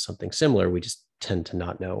dealing with something similar. We just tend to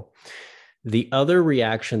not know. The other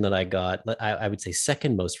reaction that I got, I would say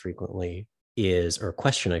second most frequently or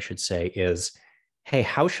question I should say is, hey,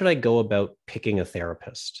 how should I go about picking a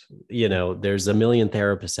therapist? There's a million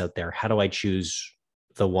therapists out there. How do I choose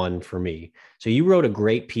the one for me? So you wrote a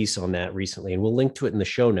great piece on that recently, and we'll link to it in the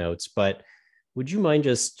show notes. But would you mind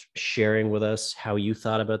just sharing with us how you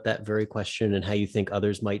thought about that very question and how you think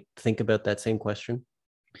others might think about that same question?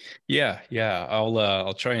 Yeah.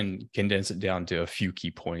 I'll try and condense it down to a few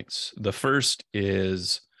key points. The first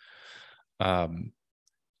is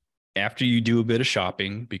after you do a bit of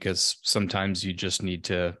shopping, because sometimes you just need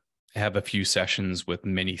to have a few sessions with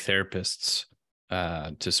many therapists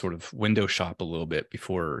to sort of window shop a little bit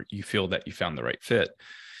before you feel that you found the right fit,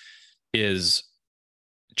 is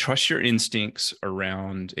trust your instincts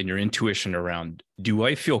around and your intuition around, do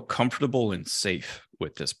I feel comfortable and safe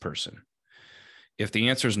with this person? If the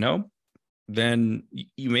answer is no, then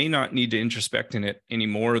you may not need to introspect in it any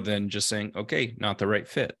more than just saying, okay, not the right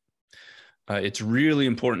fit. It's really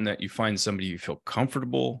important that you find somebody you feel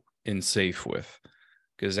comfortable and safe with,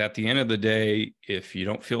 because at the end of the day, if you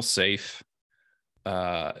don't feel safe,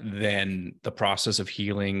 then the process of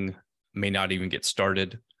healing may not even get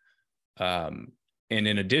started. And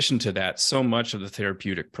in addition to that, so much of the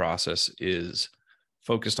therapeutic process is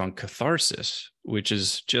focused on catharsis, which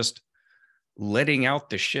is just letting out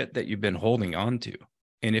the shit that you've been holding on to.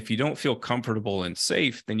 And if you don't feel comfortable and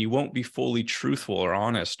safe, then you won't be fully truthful or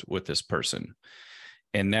honest with this person.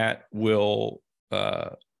 And that will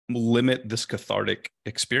limit this cathartic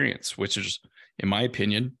experience, which is, in my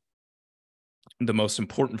opinion, the most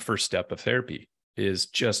important first step of therapy, is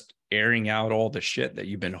just airing out all the shit that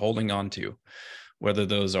you've been holding on to, whether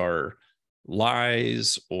those are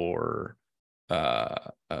lies or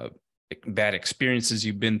bad experiences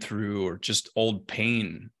you've been through, or just old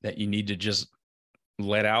pain that you need to just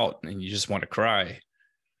let out and you just want to cry.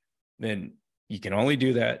 Then you can only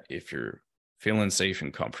do that if you're feeling safe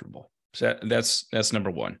and comfortable. So that's number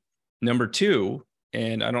one. Number two,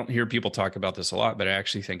 and I don't hear people talk about this a lot, but I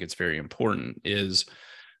actually think it's very important, is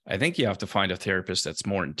I think you have to find a therapist that's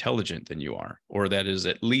more intelligent than you are, or that is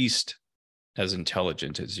at least as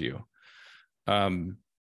intelligent as you. And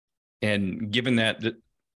given that,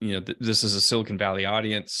 this is a Silicon Valley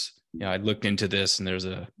audience, I looked into this, and there's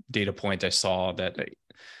a data point I saw that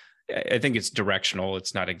I think it's directional.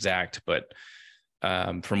 It's not exact, but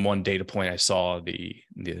from one data point I saw, the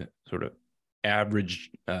sort of average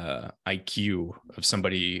IQ of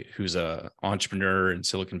somebody who's a entrepreneur in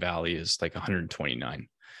Silicon Valley is like 129.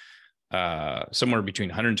 Somewhere between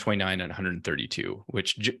 129 and 132,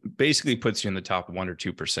 which basically puts you in the top 1 or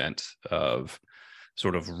 2% of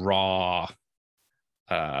sort of raw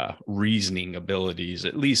reasoning abilities,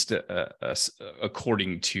 at least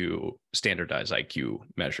according to standardized IQ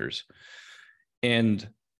measures. And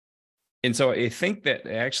so I think that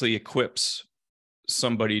actually equips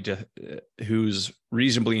somebody who's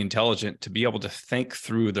reasonably intelligent to be able to think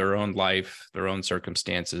through their own life, their own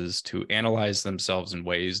circumstances, to analyze themselves in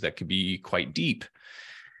ways that could be quite deep.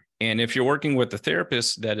 And if you're working with a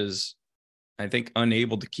therapist that is, I think,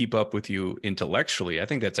 unable to keep up with you intellectually, I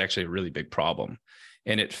think that's actually a really big problem.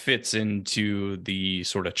 And it fits into the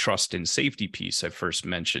sort of trust and safety piece I first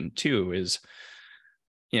mentioned too, is,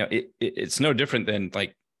 it's no different than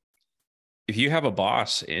like, if you have a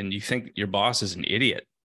boss and you think your boss is an idiot,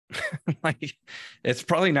 Like, it's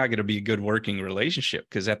probably not going to be a good working relationship,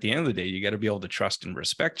 because at the end of the day, you got to be able to trust and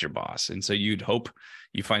respect your boss. And so you'd hope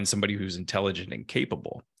you find somebody who's intelligent and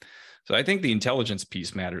capable. So I think the intelligence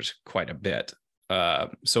piece matters quite a bit.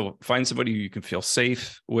 So find somebody who you can feel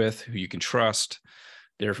safe with, who you can trust,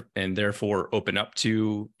 and therefore open up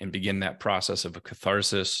to, and begin that process of a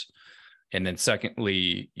catharsis. And then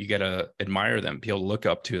secondly, you got to admire them, be able to look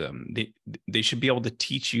up to them. They should be able to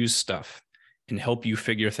teach you stuff and help you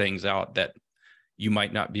figure things out that you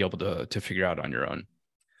might not be able to figure out on your own.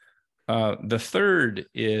 The third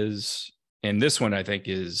is, and this one I think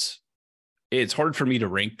is, it's hard for me to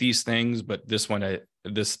rank these things, but this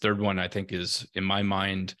third one I think is, in my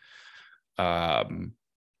mind,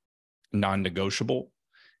 non-negotiable,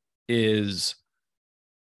 is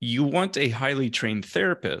you want a highly trained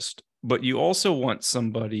therapist, but you also want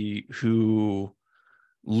somebody who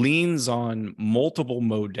leans on multiple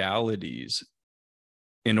modalities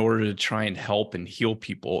in order to try and help and heal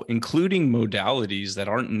people, including modalities that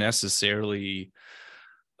aren't necessarily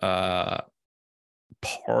part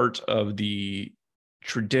of the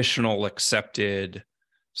traditional accepted,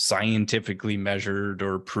 scientifically measured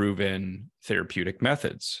or proven therapeutic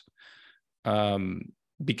methods.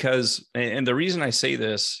 Because, and the reason I say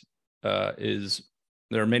this is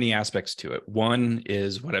there are many aspects to it. One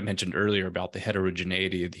is what I mentioned earlier about the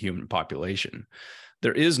heterogeneity of the human population.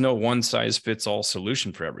 There is no one size fits all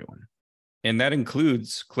solution for everyone. And that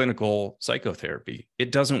includes clinical psychotherapy.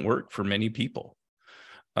 It doesn't work for many people.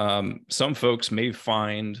 Some folks may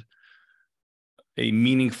find a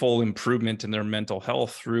meaningful improvement in their mental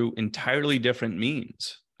health through entirely different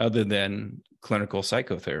means other than clinical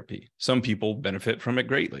psychotherapy. Some people benefit from it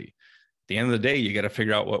greatly. At the end of the day, you got to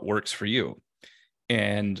figure out what works for you.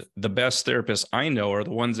 And the best therapists I know are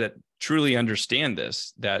the ones that truly understand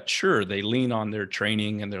this, that sure, they lean on their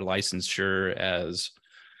training and their licensure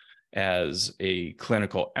as a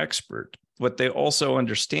clinical expert, but they also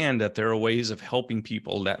understand that there are ways of helping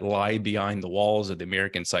people that lie behind the walls of the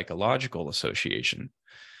American Psychological Association.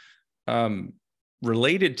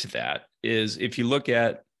 Related to that is, if you look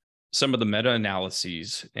at some of the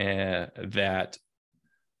meta-analyses that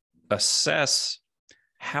assess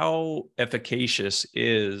how efficacious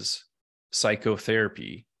is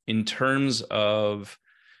psychotherapy in terms of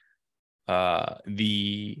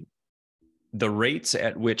the rates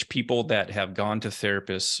at which people that have gone to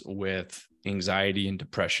therapists with anxiety and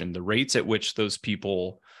depression, the rates at which those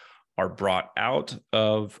people are brought out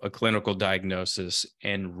of a clinical diagnosis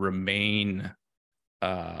and remain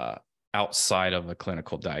outside of a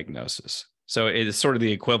clinical diagnosis. So it is sort of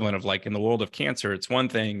the equivalent of, like, in the world of cancer, it's one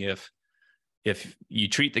thing if you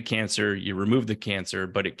treat the cancer, you remove the cancer,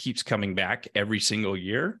 but it keeps coming back every single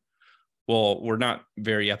year. Well, we're not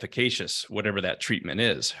very efficacious, whatever that treatment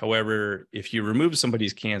is. However, if you remove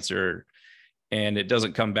somebody's cancer and it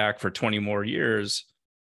doesn't come back for 20 more years,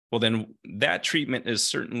 well, then that treatment is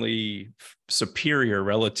certainly superior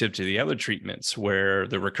relative to the other treatments where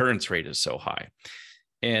the recurrence rate is so high.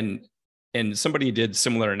 And somebody did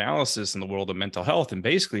similar analysis in the world of mental health and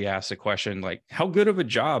basically asked the question, like, how good of a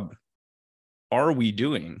job are we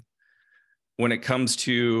doing when it comes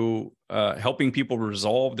to helping people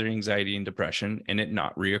resolve their anxiety and depression and it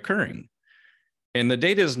not reoccurring? And the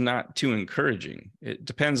data is not too encouraging. It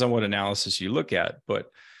depends on what analysis you look at,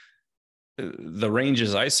 but the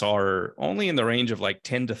ranges I saw are only in the range of like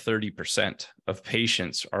 10 to 30% of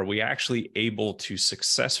patients are we actually able to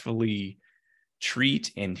successfully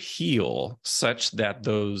treat and heal such that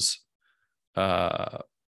those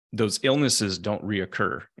illnesses don't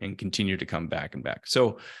reoccur and continue to come back and back.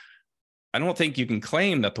 So I don't think you can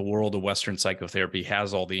claim that the world of Western psychotherapy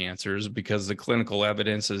has all the answers, because the clinical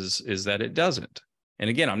evidence is that it doesn't. And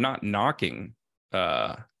again, I'm not knocking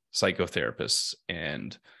psychotherapists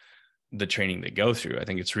and the training they go through. I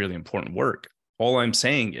think it's really important work. All I'm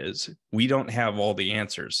saying is we don't have all the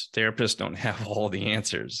answers. Therapists don't have all the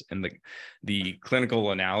answers. And the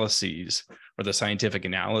clinical analyses or the scientific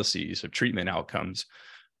analyses of treatment outcomes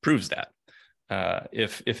proves that.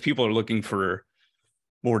 If people are looking for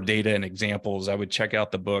more data and examples, I would check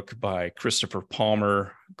out the book by Christopher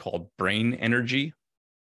Palmer called Brain Energy.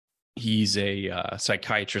 He's a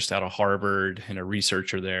psychiatrist out of Harvard and a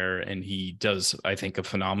researcher there. And he does, I think, a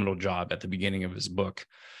phenomenal job at the beginning of his book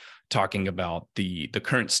talking about the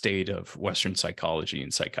current state of Western psychology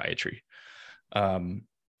and psychiatry.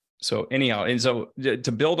 So anyhow, and so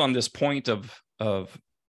to build on this point of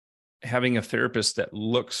having a therapist that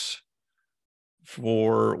looks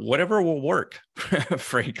for whatever will work,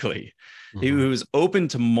 frankly, who's open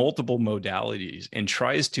to multiple modalities and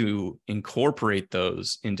tries to incorporate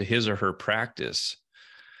those into his or her practice,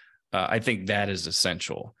 I think that is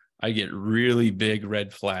essential. I get really big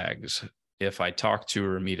red flags if I talk to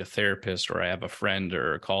or meet a therapist, or I have a friend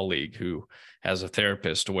or a colleague who has a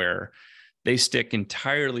therapist, where they stick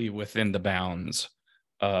entirely within the bounds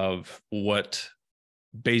of what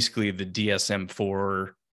basically the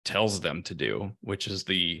DSM-4 tells them to do, which is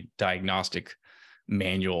the diagnostic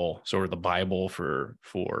manual, sort of the Bible for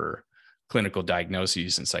clinical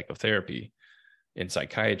diagnoses in psychotherapy, in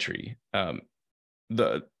psychiatry.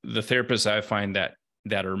 The therapists I find that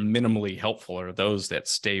are minimally helpful are those that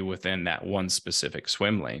stay within that one specific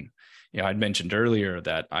swim lane. I'd mentioned earlier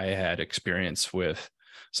that I had experience with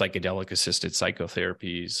psychedelic assisted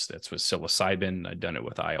psychotherapies. That's with psilocybin. I'd done it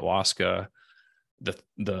with ayahuasca.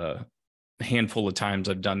 The handful of times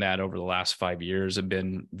I've done that over the last 5 years have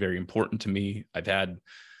been very important to me. I've had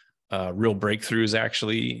real breakthroughs,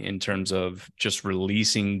 actually, in terms of just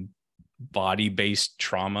releasing body-based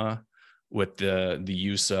trauma with the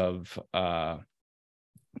use of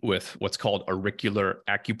with what's called auricular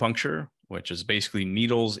acupuncture, which is basically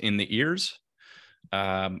needles in the ears.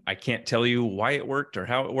 I can't tell you why it worked or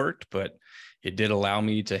how it worked, but it did allow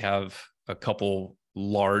me to have a couple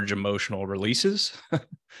large emotional releases.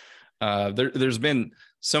 There's been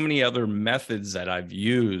so many other methods that I've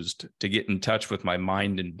used to get in touch with my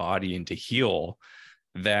mind and body and to heal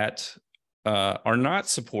that are not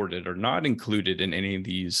supported or not included in any of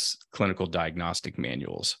these clinical diagnostic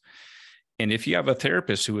manuals. And if you have a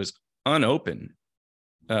therapist who is unopen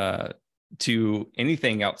to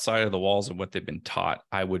anything outside of the walls of what they've been taught,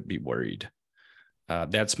 I would be worried.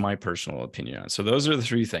 That's my personal opinion. So those are the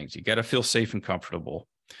three things. You got to feel safe and comfortable.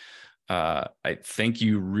 I think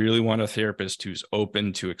you really want a therapist who's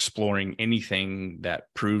open to exploring anything that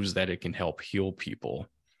proves that it can help heal people.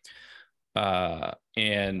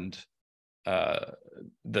 And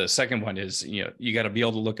the second one is, you got to be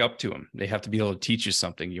able to look up to them. They have to be able to teach you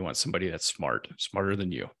something. You want somebody that's smarter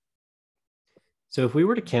than you. So, if we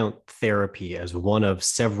were to count therapy as one of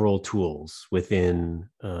several tools within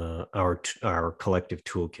our collective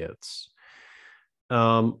toolkits,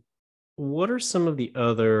 what are some of the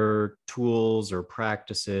other tools or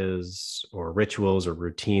practices or rituals or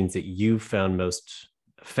routines that you've found most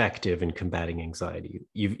effective in combating anxiety?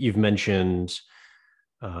 You've mentioned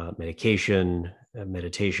medication,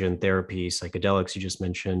 meditation, therapy, psychedelics. You just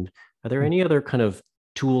mentioned. Are there any other kind of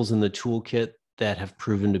tools in the toolkit that have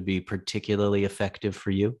proven to be particularly effective for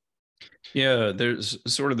you? Yeah, there's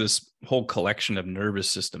sort of this whole collection of nervous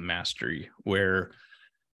system mastery where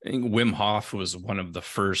I think Wim Hof was one of the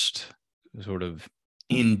first sort of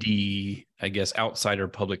indie, I guess, outsider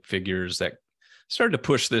public figures that started to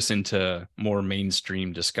push this into more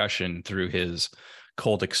mainstream discussion through his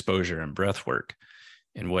cold exposure and breath work.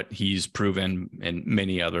 And what he's proven, and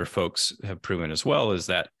many other folks have proven as well, is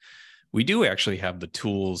that we do actually have the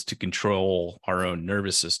tools to control our own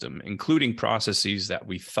nervous system, including processes that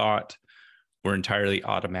we thought were entirely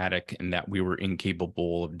automatic and that we were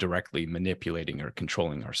incapable of directly manipulating or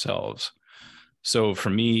controlling ourselves. So for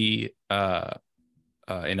me,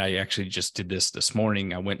 and I actually just did this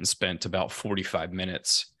morning, I went and spent about 45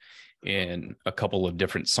 minutes in a couple of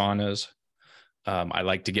different saunas. I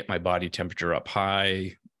like to get my body temperature up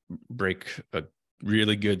high, break a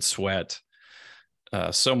really good sweat,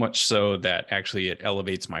 so much so that actually it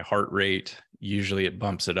elevates my heart rate. Usually it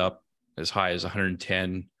bumps it up as high as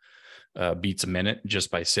 110 beats a minute just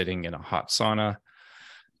by sitting in a hot sauna.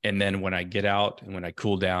 And then when I get out and when I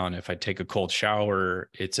cool down, if I take a cold shower,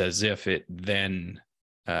 it's as if it then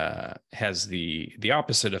has the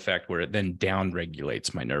opposite effect, where it then down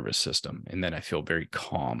regulates my nervous system. And then I feel very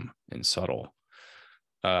calm and subtle.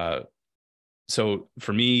 So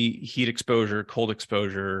for me, heat exposure, cold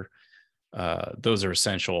exposure, those are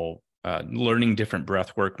essential. Learning different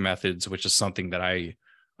breath work methods, which is something that I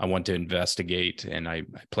want to investigate, and I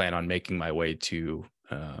plan on making my way to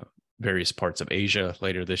various parts of Asia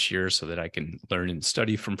later this year so that I can learn and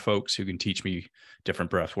study from folks who can teach me different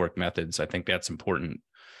breath work methods. I think that's important.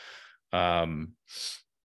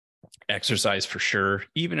 Exercise for sure,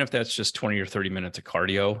 even if that's just 20 or 30 minutes of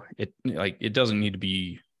cardio. It doesn't need to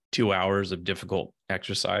be 2 hours of difficult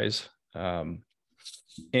exercise.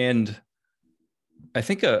 And I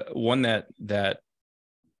think one that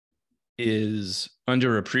is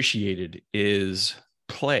underappreciated is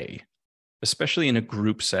play, especially in a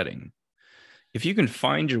group setting. If you can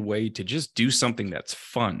find your way to just do something that's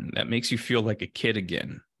fun, that makes you feel like a kid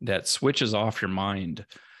again, that switches off your mind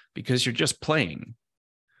because you're just playing.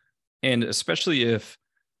 And especially if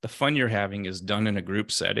the fun you're having is done in a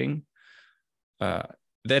group setting, that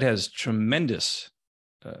has tremendous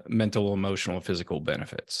mental, emotional, physical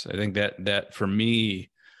benefits. I think that for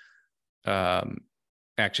me,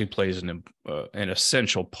 actually plays an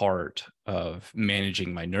essential part of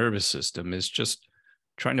managing my nervous system is just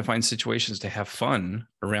trying to find situations to have fun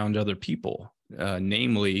around other people.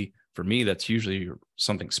 Namely, for me, that's usually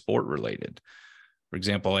something sport related. For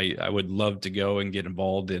example, I would love to go and get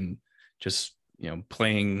involved in just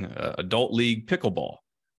playing adult league pickleball.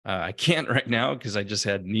 I can't right now because I just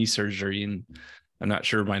had knee surgery, and I'm not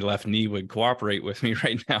sure my left knee would cooperate with me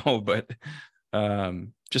right now. But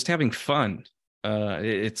just having fun,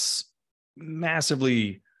 it's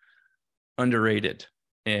massively underrated,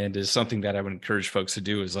 and is something that I would encourage folks to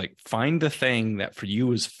do. Is like find the thing that for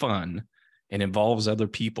you is fun and involves other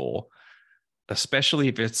people, especially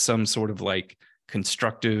if it's some sort of like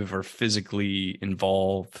constructive or physically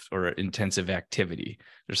involved or intensive activity.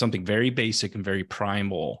 There's something very basic and very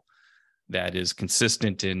primal that is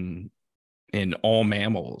consistent in all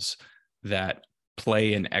mammals, that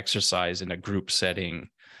play and exercise in a group setting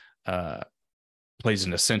plays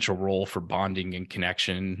an essential role for bonding and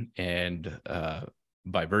connection, and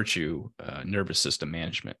by virtue, nervous system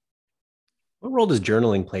management. What role does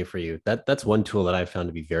journaling play for you? That's one tool that I've found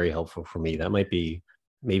to be very helpful for me. That might be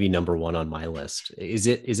maybe number one on my list. Is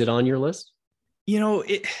it on your list?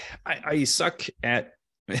 I suck at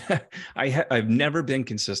I've never been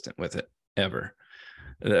consistent with it ever.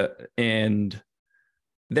 And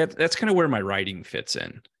that's kind of where my writing fits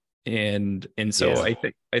in. And so Yeah.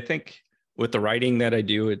 I think with the writing that I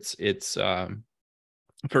do, it's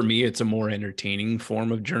for me, it's a more entertaining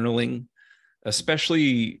form of journaling,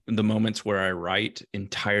 especially the moments where I write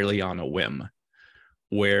entirely on a whim,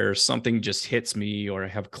 where something just hits me or I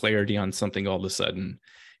have clarity on something all of a sudden.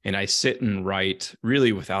 And I sit and write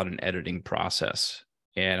really without an editing process.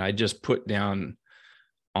 And I just put down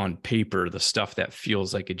on paper the stuff that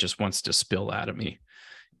feels like it just wants to spill out of me.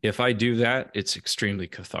 If I do that, it's extremely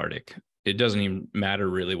cathartic. It doesn't even matter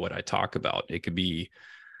really what I talk about. It could be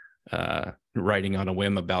writing on a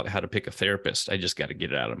whim about how to pick a therapist. I just got to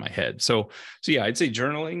get it out of my head. So yeah, I'd say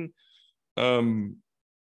journaling.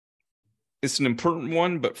 It's an important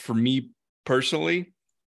one, but for me personally,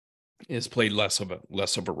 it's played less of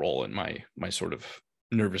a role in my sort of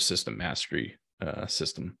nervous system mastery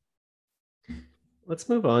system. Let's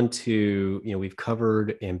move on to, we've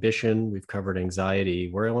covered ambition, we've covered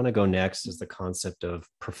anxiety. Where I want to go next is the concept of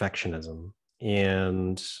perfectionism.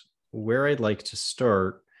 And where I'd like to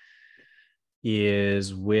start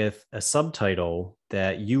is with a subtitle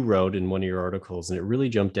that you wrote in one of your articles, and it really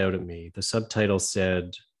jumped out at me. The subtitle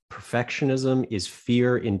said, "Perfectionism is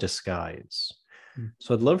fear in disguise."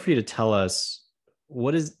 So I'd love for you to tell us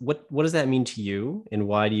what does that mean to you, and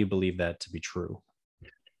why do you believe that to be true?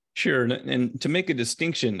 Sure. And to make a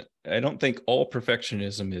distinction, I don't think all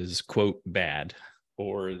perfectionism is, quote, bad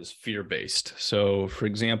or is fear-based. So, for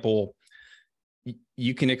example,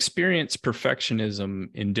 you can experience perfectionism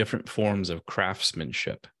in different forms of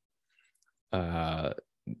craftsmanship.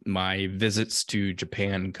 My visits to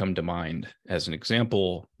Japan come to mind as an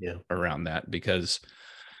example around that, because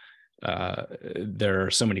there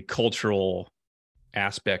are so many cultural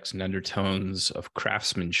aspects and undertones of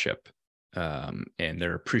craftsmanship, and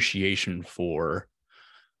their appreciation for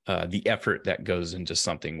the effort that goes into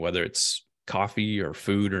something, whether it's coffee or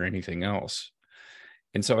food or anything else.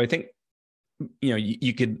 And so I think,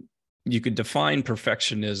 you could define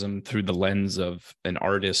perfectionism through the lens of an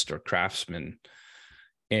artist or craftsman.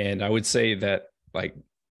 And I would say that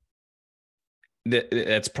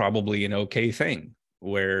that's probably an okay thing,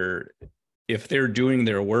 where if they're doing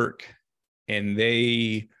their work and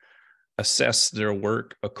they assess their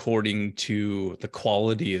work according to the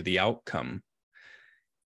quality of the outcome,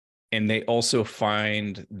 and they also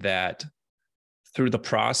find that through the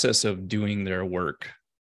process of doing their work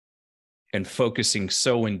and focusing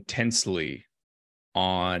so intensely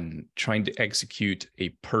on trying to execute a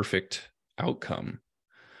perfect outcome,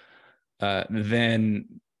 then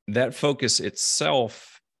that focus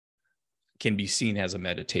itself can be seen as a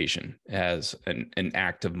meditation, as an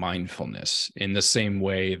act of mindfulness, in the same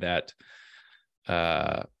way that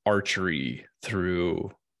archery, through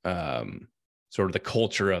sort of the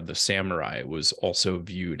culture of the samurai, was also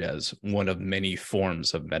viewed as one of many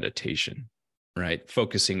forms of meditation, right?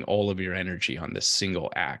 Focusing all of your energy on this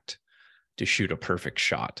single act to shoot a perfect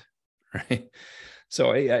shot, right?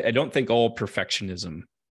 So I don't think all perfectionism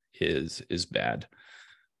is bad.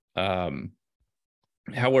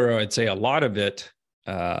 However, I'd say a lot of it,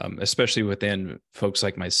 especially within folks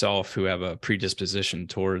like myself who have a predisposition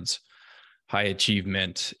towards high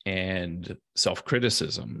achievement and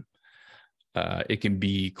self-criticism, it can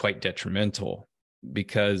be quite detrimental,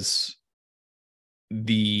 because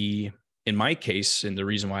in my case, and the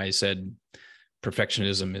reason why I said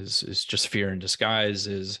perfectionism is just fear in disguise,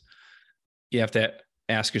 is you have to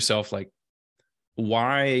ask yourself, like,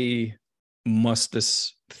 why must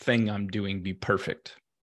this thing I'm doing be perfect?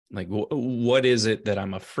 Like, what is it that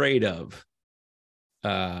I'm afraid of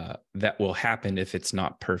that will happen if it's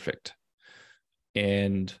not perfect?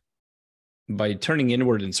 And by turning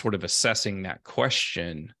inward and sort of assessing that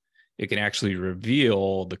question, it can actually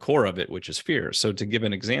reveal the core of it, which is fear. So to give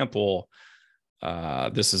an example,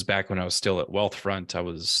 this is back when I was still at Wealthfront. I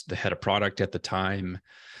was the head of product at the time.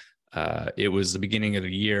 It was the beginning of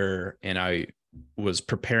the year, and I was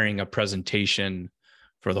preparing a presentation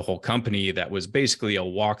for the whole company that was basically a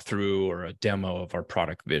walkthrough or a demo of our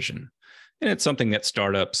product vision. And it's something that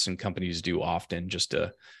startups and companies do often, just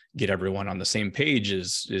to get everyone on the same page,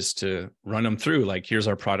 is to run them through, like, here's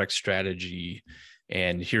our product strategy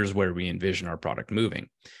and here's where we envision our product moving.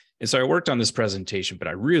 And so I worked on this presentation, but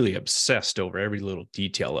I really obsessed over every little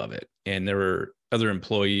detail of it. And there were other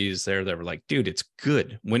employees there that were like, dude, it's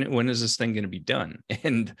good. When is this thing going to be done?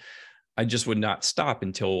 And I just would not stop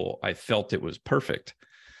until I felt it was perfect.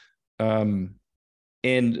 And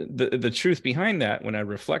the truth behind that, when I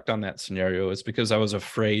reflect on that scenario, is because I was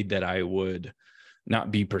afraid that I would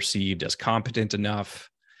not be perceived as competent enough,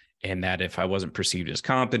 and that if I wasn't perceived as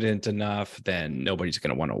competent enough, then nobody's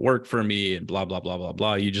going to want to work for me, and blah, blah, blah, blah,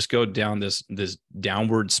 blah. You just go down this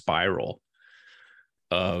downward spiral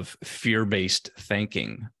of fear-based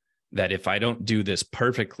thinking that if I don't do this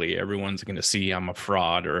perfectly, everyone's going to see I'm a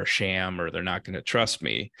fraud or a sham, or they're not going to trust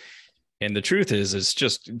me. And the truth is, it's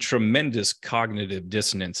just tremendous cognitive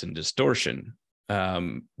dissonance and distortion,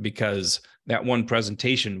 because that one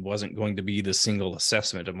presentation wasn't going to be the single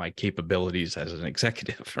assessment of my capabilities as an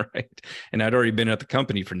executive, right? And I'd already been at the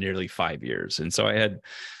company for nearly 5 years. And so I had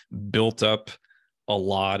built up a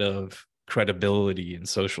lot of credibility and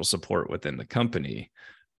social support within the company.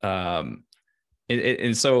 And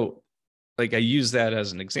so, like, I use that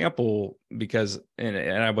as an example because, and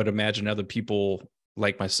I would imagine other people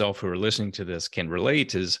like myself who are listening to this can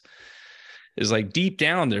relate, is like, deep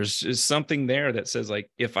down, there's just something there that says, like,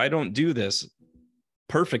 if I don't do this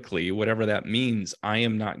perfectly, whatever that means, I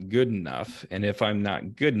am not good enough. And if I'm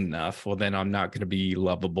not good enough, well, then I'm not going to be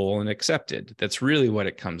lovable and accepted. That's really what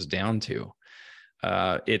it comes down to.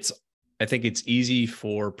 I think it's easy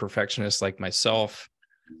for perfectionists like myself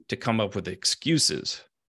to come up with excuses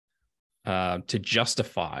to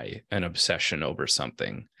justify an obsession over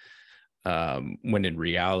something, when in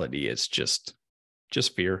reality, it's just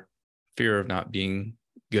fear of not being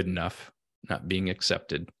good enough, not being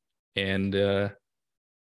accepted. And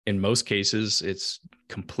in most cases, it's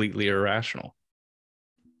completely irrational.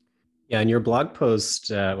 Yeah, in your blog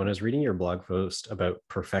post, when I was reading your blog post about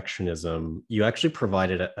perfectionism, you actually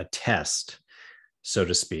provided a test, so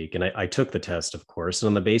to speak. And I took the test, of course. And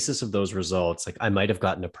on the basis of those results, like, I might have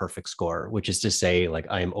gotten a perfect score, which is to say, like,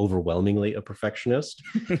 I am overwhelmingly a perfectionist.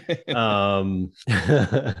 Um,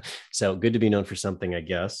 so good to be known for something, I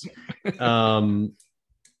guess. Um,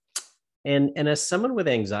 and as someone with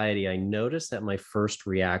anxiety, I noticed that my first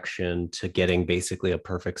reaction to getting basically a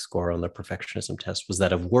perfect score on the perfectionism test was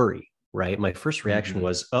that of worry, right? My first reaction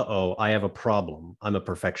was, uh-oh, I have a problem. I'm a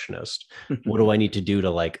perfectionist. What do I need to do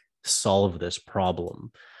to, like, solve this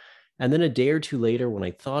problem? And then a day or two later, when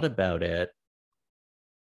I thought about it,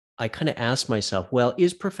 I kind of asked myself, well,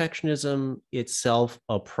 is perfectionism itself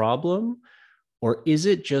a problem? Or is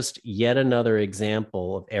it just yet another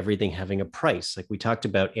example of everything having a price? Like we talked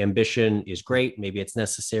about, ambition is great, maybe it's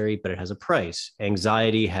necessary, but it has a price.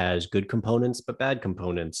 Anxiety has good components, but bad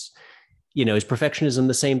components. Is perfectionism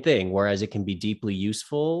the same thing? Whereas it can be deeply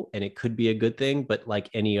useful and it could be a good thing, but like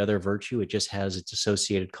any other virtue, it just has its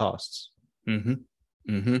associated costs. Mm-hmm.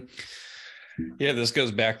 Mm-hmm. Yeah, this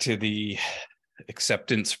goes back to the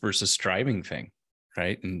acceptance versus striving thing,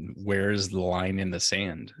 right? And where is the line in the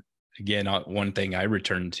sand? Again, one thing I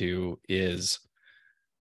return to is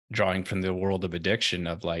drawing from the world of addiction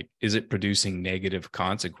of, like, is it producing negative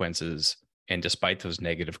consequences? And despite those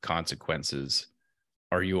negative consequences,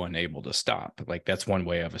 are you unable to stop? Like, that's one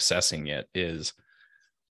way of assessing it, is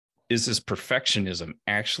this perfectionism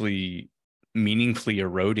actually meaningfully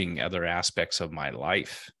eroding other aspects of my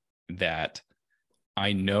life that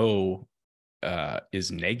I know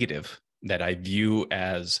is negative, that I view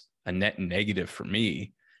as a net negative for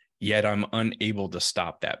me, yet I'm unable to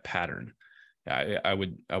stop that pattern. I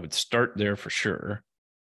would start there for sure,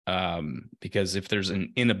 because if there's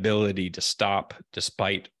an inability to stop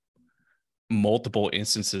despite multiple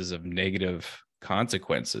instances of negative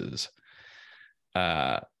consequences,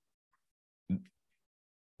 then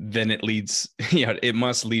it leads, it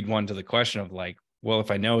must lead one to the question of, like, well,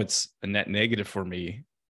 if I know it's a net negative for me,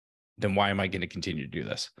 then why am I going to continue to do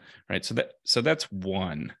this? Right. So that's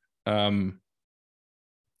one. But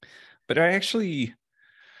I actually,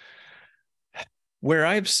 where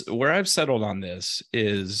I've settled on this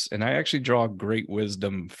is, and I actually draw great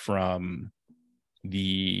wisdom from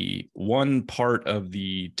the one part of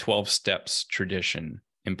the 12 steps tradition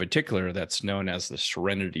in particular that's known as the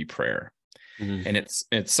serenity prayer. Mhm. And it's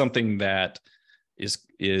something that is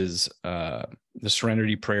the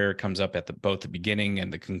serenity prayer comes up at both the beginning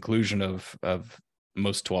and the conclusion of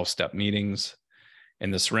most 12-step meetings.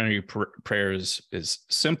 And the serenity prayer is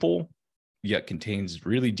simple, yet contains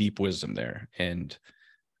really deep wisdom there. And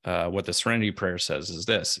what the serenity prayer says is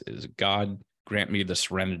this: is God, grant me the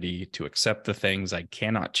serenity to accept the things I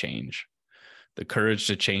cannot change, the courage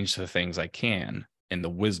to change the things I can, and the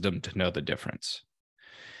wisdom to know the difference.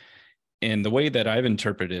 And the way that I've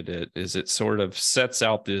interpreted it is it sort of sets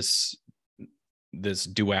out this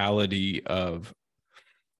duality of,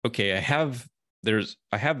 okay, I have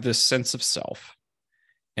this sense of self,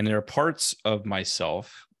 and there are parts of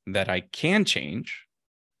myself that I can change.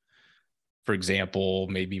 For example,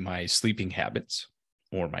 maybe my sleeping habits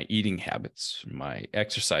or my eating habits, my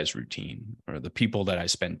exercise routine, or the people that I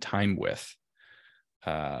spend time with,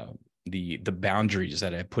 the boundaries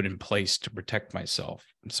that I put in place to protect myself,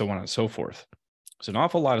 and so on and so forth. There's an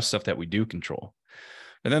awful lot of stuff that we do control.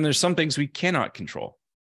 And then there's some things we cannot control.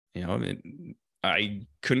 I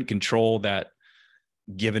couldn't control that,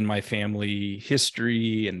 given my family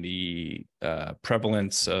history and the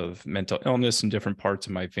prevalence of mental illness in different parts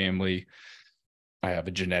of my family. I have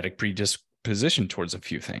a genetic predisposition towards a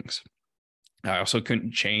few things. I also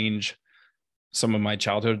couldn't change some of my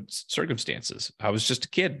childhood circumstances. I was just a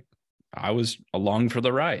kid. I was along for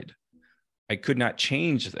the ride. I could not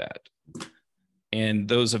change that. And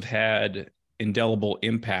those have had indelible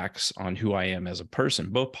impacts on who I am as a person,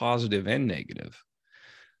 both positive and negative.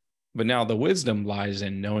 But now the wisdom lies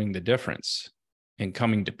in knowing the difference and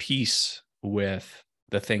coming to peace with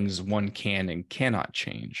the things one can and cannot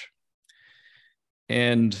change.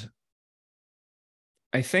 And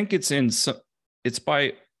I think it's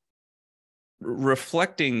by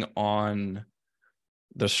reflecting on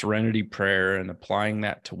the serenity prayer and applying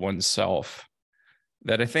that to oneself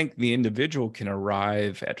that I think the individual can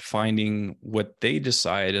arrive at finding what they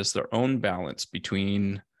decide as their own balance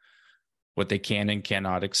between what they can and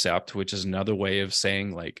cannot accept, which is another way of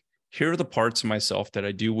saying, like, here are the parts of myself that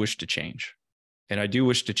I do wish to change. And I do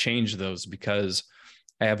wish to change those because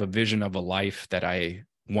I have a vision of a life that I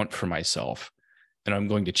want for myself. And I'm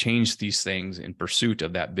going to change these things in pursuit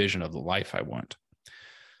of that vision of the life I want.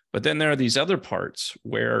 But then there are these other parts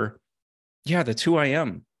where, yeah, that's who I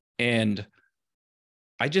am. And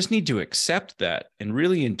I just need to accept that and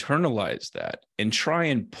really internalize that and try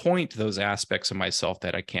and point those aspects of myself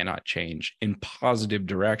that I cannot change in positive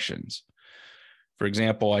directions. For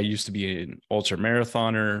example, I used to be an ultra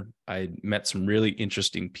marathoner. I met some really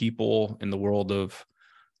interesting people in the world of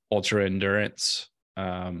ultra endurance.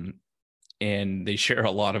 And they share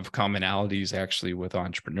a lot of commonalities actually with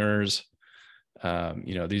entrepreneurs.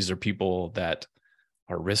 These are people that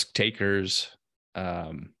are risk takers.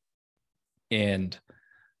 And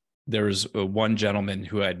there was one gentleman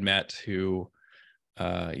who I'd met who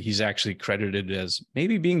he's actually credited as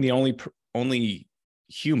maybe being the only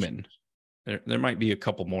human. There might be a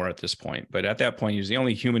couple more at this point, but at that point, he was the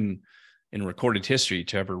only human in recorded history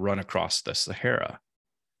to ever run across the Sahara.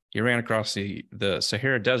 He ran across the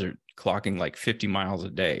Sahara Desert, clocking like 50 miles a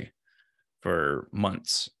day for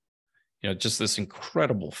months. Just this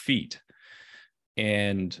incredible feat.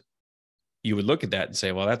 And you would look at that and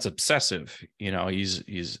say, well, that's obsessive.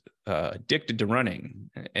 He's addicted to running.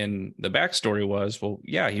 And the backstory was, well,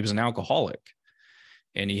 yeah, he was an alcoholic,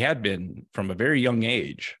 and he had been from a very young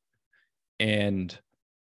age. And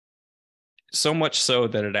so much so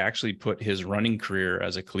that it actually put his running career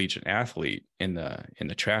as a collegiate athlete in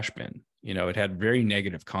the trash bin. It had very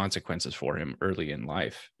negative consequences for him early in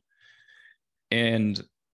life. And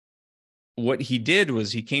what he did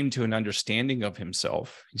was he came to an understanding of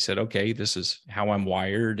himself. He said, okay, this is how I'm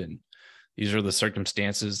wired, and these are the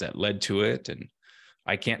circumstances that led to it. And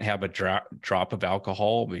I can't have a drop of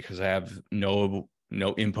alcohol because I have no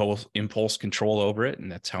impulse control over it.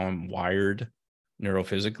 And that's how I'm wired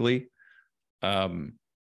neurophysically. And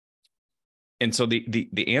so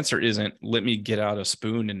the answer isn't, let me get out a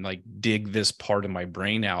spoon and like dig this part of my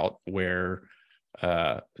brain out where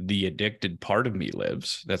the addicted part of me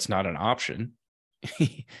lives. That's not an option.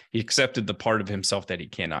 He accepted the part of himself that he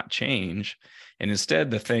cannot change. And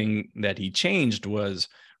instead, the thing that he changed was,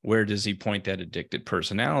 where does he point that addicted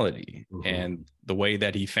personality? Mm-hmm. And the way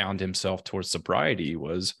that he found himself towards sobriety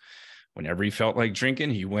was whenever he felt like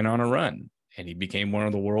drinking, he went on a run, and he became one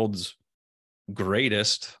of the world's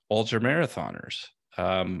greatest ultra marathoners.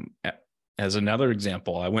 As another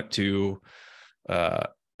example, I went to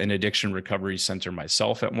an addiction recovery center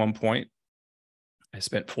myself at one point. I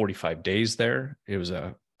spent 45 days there. It was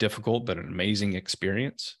a difficult but an amazing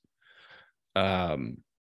experience. And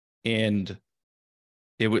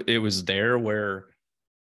it was there where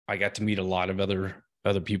I got to meet a lot of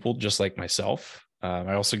other people just like myself.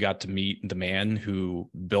 I also got to meet the man who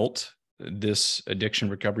built this addiction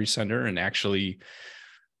recovery center and actually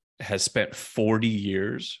has spent 40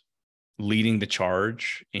 years leading the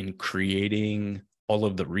charge in creating all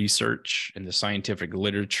of the research and the scientific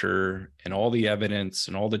literature and all the evidence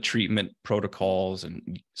and all the treatment protocols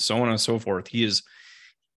and so on and so forth. He has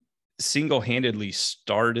single-handedly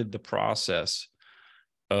started the process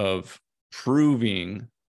of proving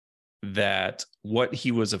that what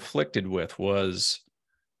he was afflicted with was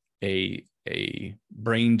a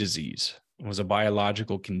brain disease, was a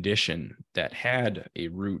biological condition that had a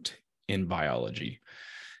root in biology,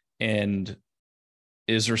 and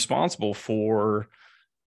is responsible for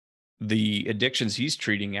the addictions he's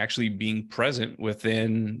treating actually being present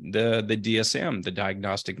within the DSM, the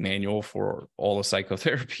diagnostic manual for all of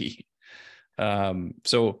psychotherapy.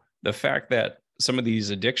 So the fact that some of these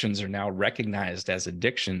addictions are now recognized as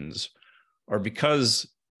addictions are because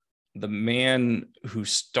the man who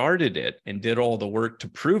started it and did all the work to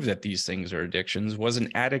prove that these things are addictions was an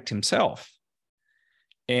addict himself.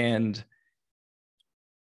 And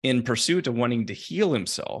in pursuit of wanting to heal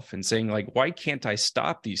himself and saying, like, why can't I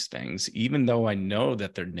stop these things? Even though I know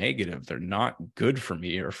that they're negative, they're not good for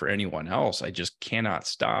me or for anyone else. I just cannot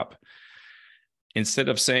stop. Instead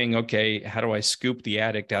of saying, okay, how do I scoop the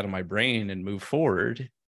addict out of my brain and move forward?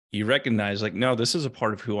 You recognize, like, no, this is a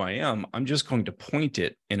part of who I am. I'm just going to point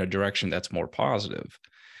it in a direction that's more positive.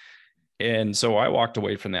 And so I walked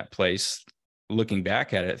away from that place looking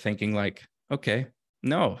back at it, thinking like, okay,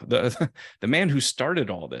 no, the man who started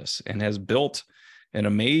all this and has built an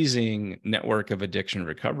amazing network of addiction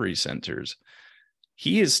recovery centers,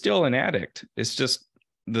 he is still an addict. It's just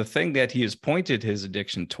the thing that he has pointed his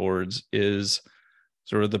addiction towards is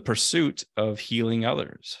sort of the pursuit of healing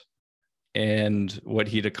others. And what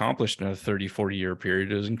he'd accomplished in a 30, 40 year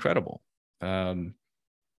period is incredible. So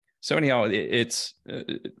anyhow,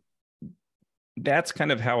 that's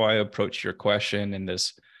kind of how I approach your question, and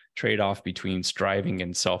this trade-off between striving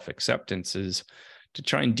and self-acceptance is to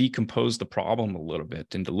try and decompose the problem a little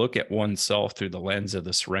bit and to look at oneself through the lens of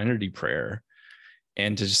the serenity prayer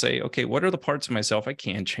and to just say, okay, what are the parts of myself I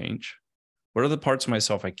can change? What are the parts of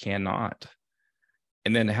myself I cannot?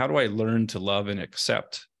 And then how do I learn to love and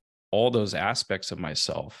accept all those aspects of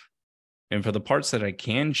myself? And for the parts that I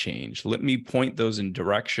can change, let me point those in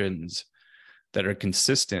directions that are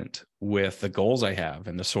consistent with the goals I have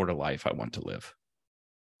and the sort of life I want to live.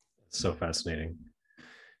 So fascinating.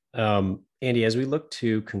 Andy, as we look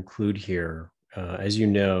to conclude here, as you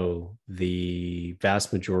know, the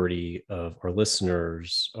vast majority of our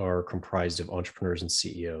listeners are comprised of entrepreneurs and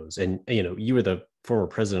CEOs. And, you know, you were the former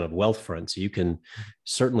president of Wealthfront, so you can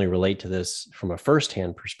certainly relate to this from a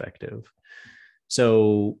firsthand perspective.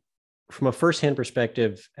 So from a firsthand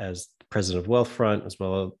perspective, as president of Wealthfront, as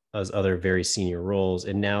well as other very senior roles,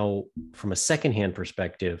 and now from a secondhand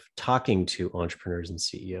perspective, talking to entrepreneurs and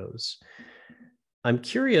CEOs, I'm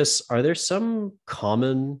curious, are there some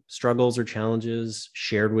common struggles or challenges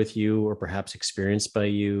shared with you or perhaps experienced by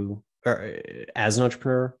you or, as an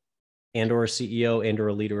entrepreneur and or a CEO and or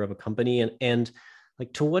a leader of a company? And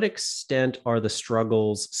like, to what extent are the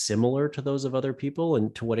struggles similar to those of other people?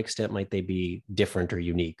 And to what extent might they be different or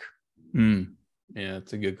unique? Yeah,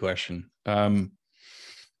 that's a good question. There's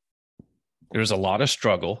a lot of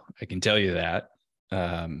struggle. I can tell you that.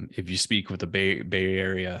 If you speak with a Bay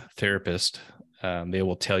Area therapist, they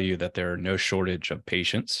will tell you that there are no shortage of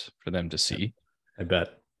patients for them to see. I bet.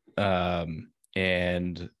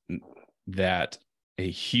 And that a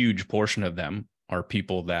huge portion of them are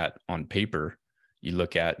people that on paper you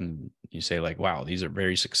look at and you say, like, wow, these are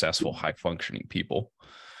very successful, high functioning people.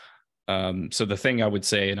 So the thing I would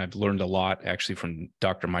say, and I've learned a lot actually from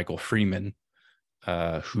Dr. Michael Freeman,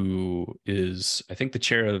 who is, I think, the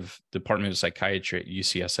chair of the Department of Psychiatry at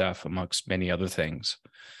UCSF, amongst many other things.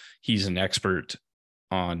 He's an expert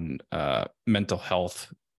on mental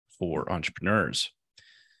health for entrepreneurs.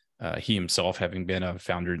 He himself, having been a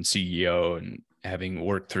founder and CEO and having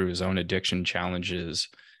worked through his own addiction challenges,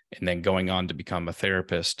 and then going on to become a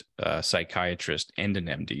therapist, a psychiatrist, and an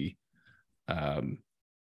MD.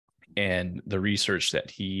 And the research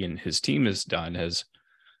that he and his team has done has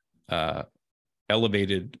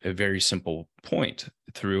elevated a very simple point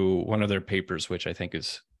through one of their papers, which I think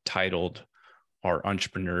is titled "Are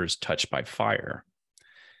Entrepreneurs Touched by Fire?"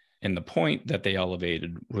 And the point that they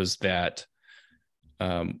elevated was that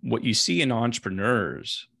what you see in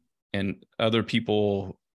entrepreneurs and other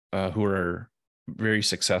people who are very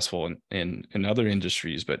successful in other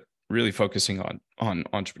industries, but really focusing on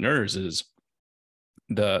entrepreneurs, is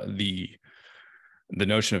the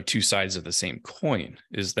notion of two sides of the same coin.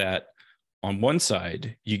 Is that on one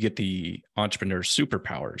side, you get the entrepreneur's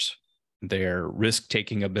superpowers, their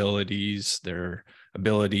risk-taking abilities, their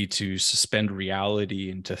ability to suspend reality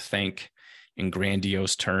and to think in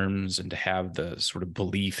grandiose terms, and to have the sort of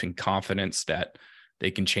belief and confidence that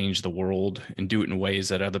they can change the world and do it in ways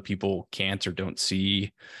that other people can't or don't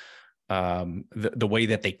see. The way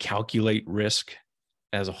that they calculate risk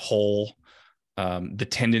as a whole, the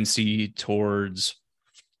tendency towards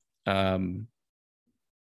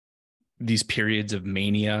these periods of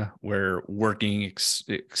mania where working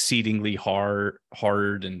exceedingly hard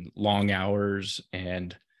and long hours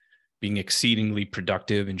and being exceedingly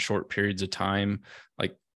productive in short periods of time,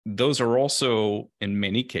 like those are also in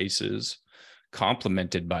many cases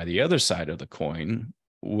complemented by the other side of the coin,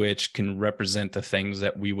 which can represent the things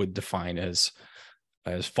that we would define as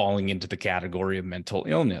falling into the category of mental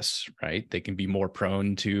illness, right? They can be more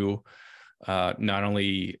prone to not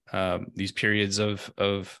only these periods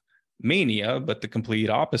of mania, but the complete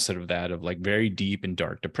opposite of that, of like very deep and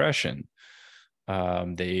dark depression.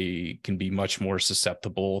 They can be much more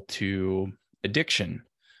susceptible to addiction.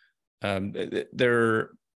 There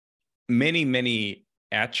are many, many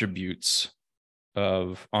attributes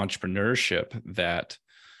of entrepreneurship that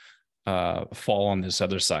fall on this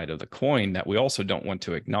other side of the coin that we also don't want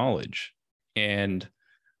to acknowledge. And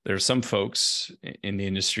there are some folks in the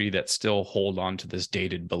industry that still hold on to this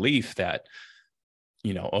dated belief that,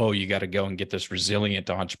 oh, you got to go and get this resilient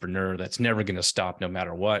entrepreneur that's never going to stop no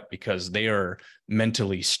matter what, because they are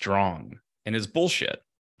mentally strong. And it's bullshit.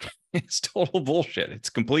 It's total bullshit. It's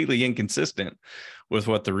completely inconsistent with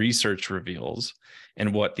what the research reveals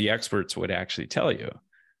and what the experts would actually tell you,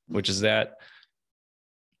 which is that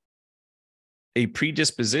a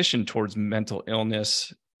predisposition towards mental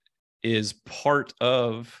illness is part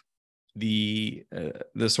of the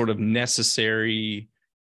sort of necessary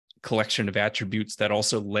collection of attributes that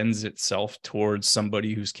also lends itself towards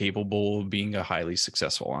somebody who's capable of being a highly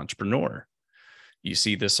successful entrepreneur. You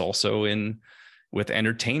see this also with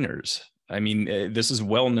entertainers. I mean, this is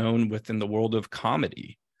well known within the world of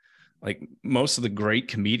comedy. Like most of the great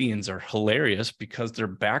comedians are hilarious because their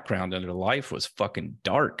background and their life was fucking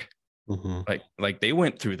dark. Mm-hmm. Like they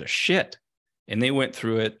went through the shit, and they went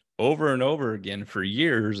through it over and over again for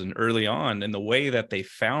years and early on. And the way that they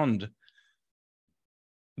found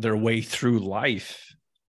their way through life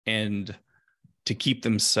and to keep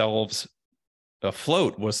themselves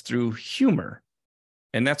afloat was through humor.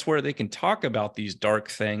 And that's where they can talk about these dark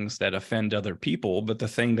things that offend other people. But the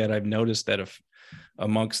thing that I've noticed that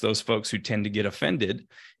amongst those folks who tend to get offended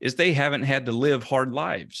is they haven't had to live hard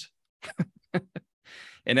lives.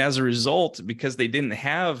 And as a result, because they didn't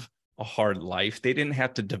have a hard life, they didn't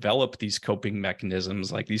have to develop these coping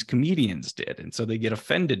mechanisms like these comedians did. And so they get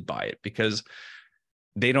offended by it because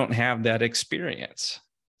they don't have that experience.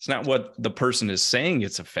 It's not what the person is saying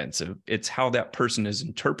it's offensive. It's how that person is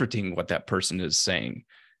interpreting what that person is saying.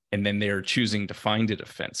 And then they are choosing to find it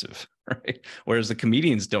offensive, right? Whereas the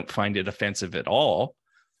comedians don't find it offensive at all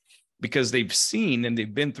because they've seen and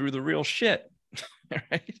they've been through the real shit,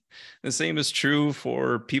 right? The same is true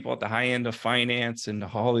for people at the high end of finance and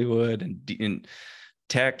Hollywood and in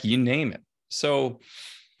tech, you name it. So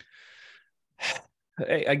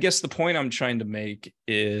I guess the point I'm trying to make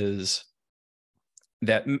is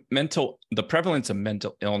that the prevalence of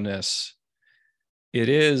mental illness, it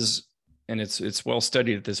is, and it's well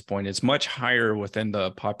studied at this point, it's much higher within the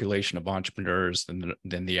population of entrepreneurs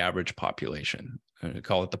than the average population. I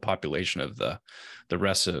call it the population of the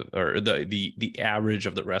rest of, or the average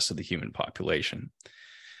of the rest of the human population.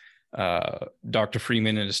 Dr.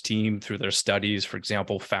 Freeman and his team, through their studies, for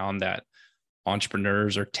example, found that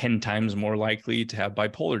entrepreneurs are 10 times more likely to have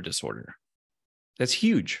bipolar disorder. That's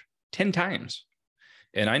huge, 10 times.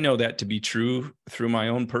 And I know that to be true through my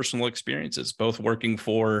own personal experiences, both working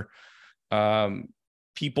for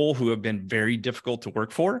people who have been very difficult to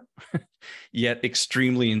work for, yet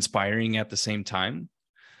extremely inspiring at the same time.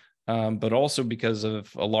 But also because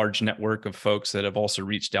of a large network of folks that have also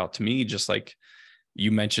reached out to me, just like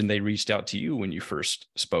you mentioned, they reached out to you when you first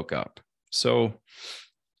spoke up. So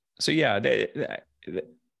yeah,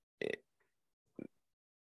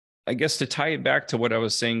 I guess to tie it back to what I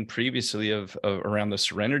was saying previously of around the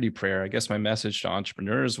serenity prayer, I guess my message to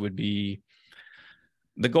entrepreneurs would be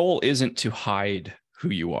the goal isn't to hide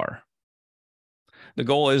who you are. The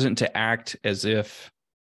goal isn't to act as if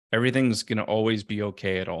everything's going to always be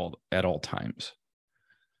okay at all times.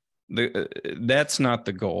 That's not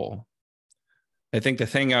the goal. I think the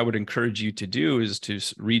thing I would encourage you to do is to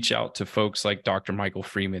reach out to folks like Dr. Michael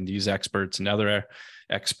Freeman, these experts and other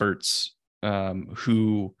experts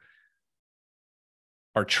who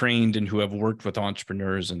are trained and who have worked with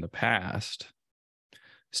entrepreneurs in the past,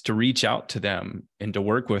 is to reach out to them and to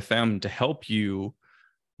work with them to help you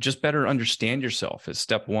just better understand yourself as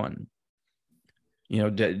step one.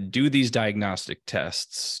 Do these diagnostic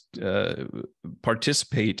tests,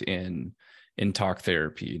 participate in talk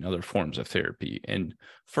therapy and other forms of therapy, and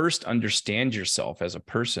first understand yourself as a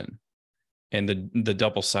person and the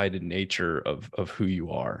double-sided nature of who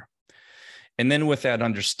you are. And then with that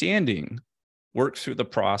understanding, work through the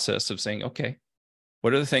process of saying, okay,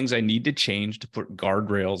 what are the things I need to change to put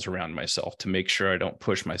guardrails around myself to make sure I don't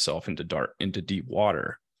push myself into deep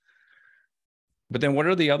water? But then what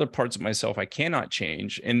are the other parts of myself I cannot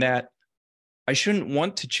change and that I shouldn't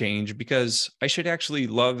want to change, because I should actually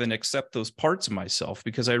love and accept those parts of myself,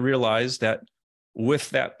 because I realize that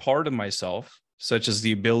with that part of myself, such as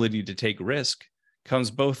the ability to take risk,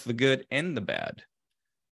 comes both the good and the bad.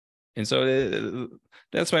 And so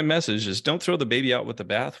that's my message, is don't throw the baby out with the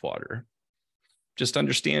bathwater. Just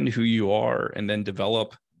understand who you are and then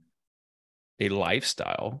develop a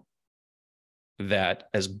lifestyle that,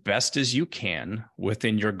 as best as you can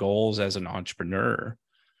within your goals as an entrepreneur,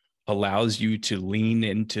 allows you to lean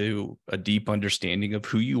into a deep understanding of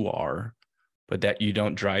who you are, but that you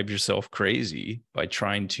don't drive yourself crazy by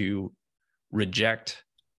trying to reject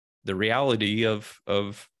the reality of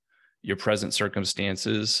your present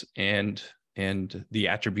circumstances and the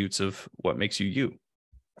attributes of what makes you you.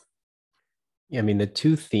 Yeah, I mean, the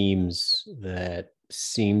two themes that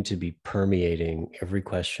seem to be permeating every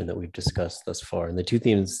question that we've discussed thus far, and the two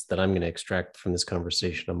themes that I'm going to extract from this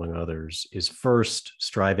conversation, among others, is first,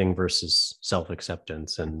 striving versus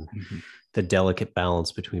self-acceptance and the delicate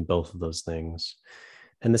balance between both of those things.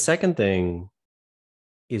 And the second thing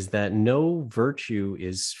is that no virtue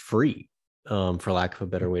is free, for lack of a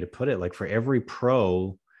better way to put it. Like, for every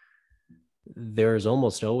pro, there's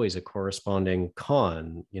almost always a corresponding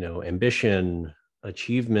con, ambition,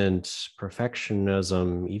 achievement,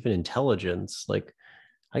 perfectionism, even intelligence. Like,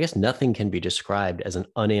 I guess nothing can be described as an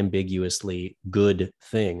unambiguously good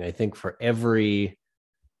thing. I think for every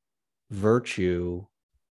virtue,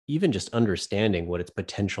 even just understanding what its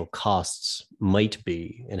potential costs might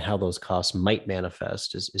be and how those costs might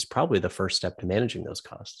manifest is probably the first step to managing those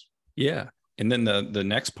costs. Yeah. And then the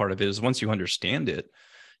next part of it is, once you understand it,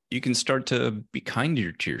 you can start to be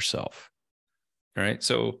kinder to yourself. All right.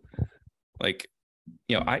 So, like,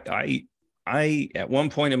 I at one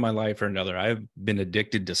point in my life or another, I've been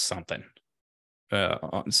addicted to something,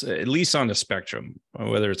 at least on the spectrum,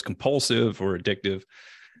 whether it's compulsive or addictive.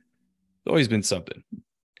 It's always been something.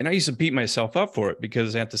 And I used to beat myself up for it,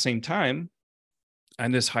 because at the same time,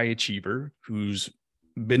 I'm this high achiever who's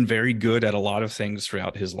been very good at a lot of things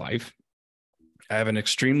throughout his life. I have an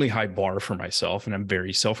extremely high bar for myself, and I'm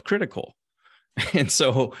very self-critical. And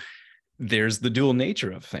so there's the dual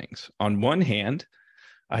nature of things. On one hand,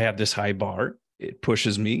 I have this high bar. It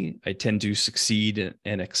pushes me. I tend to succeed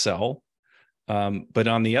and excel. But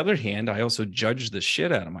on the other hand, I also judge the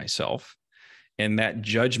shit out of myself. And that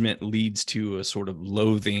judgment leads to a sort of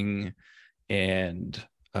loathing and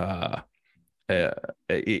a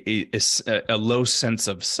low sense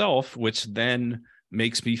of self, which then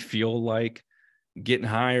makes me feel like getting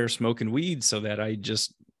high or smoking weed so that I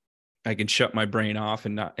can shut my brain off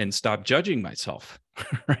and stop judging myself.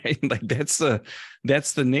 Right. Like that's the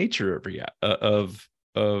nature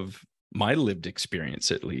of my lived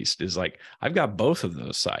experience, at least, is like, I've got both of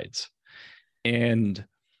those sides, and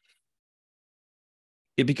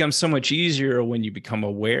it becomes so much easier when you become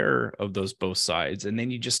aware of those both sides, and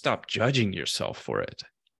then you just stop judging yourself for it.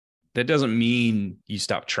 That doesn't mean you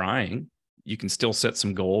stop trying. You can still set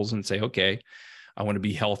some goals and say, okay, I want to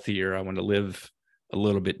be healthier. I want to live a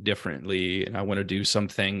little bit differently, and I want to do some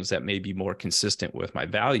things that may be more consistent with my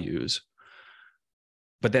values.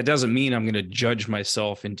 But that doesn't mean I'm going to judge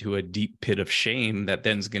myself into a deep pit of shame that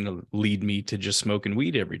then is going to lead me to just smoking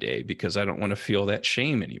weed every day, because I don't want to feel that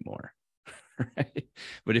shame anymore. Right?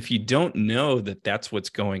 But if you don't know that that's what's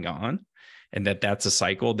going on, and that that's a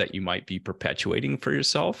cycle that you might be perpetuating for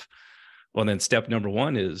yourself, well, then step number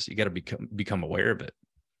one is you got to become aware of it.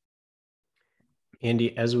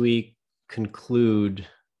 Andy, as we conclude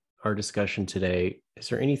our discussion today, Is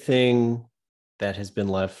there anything that has been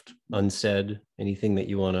left unsaid? Anything that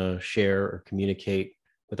you want to share or communicate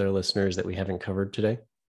with our listeners that we haven't covered today?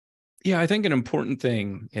 Yeah, I think an important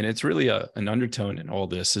thing, and it's really an undertone in all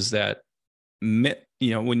this, is that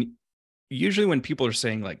when usually when people are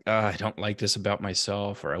saying like, I don't like this about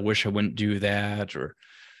myself, or I wish I wouldn't do that, or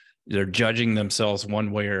they're judging themselves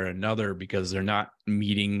one way or another because they're not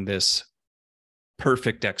meeting this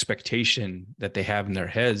perfect expectation that they have in their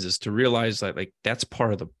heads, is to realize that like that's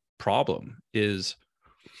part of the problem. Is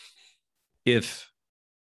if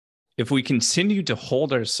we continue to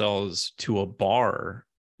hold ourselves to a bar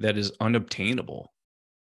that is unobtainable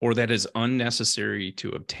or that is unnecessary to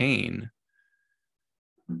obtain,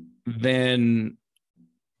 then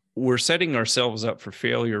we're setting ourselves up for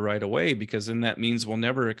failure right away, because then that means we'll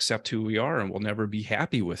never accept who we are and we'll never be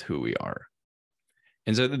happy with who we are.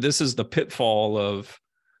 And so this is the pitfall of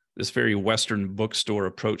this very Western bookstore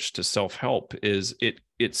approach to self-help. Is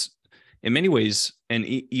it's in many ways, and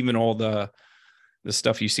even all the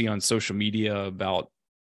stuff you see on social media about,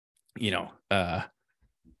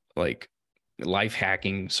 like life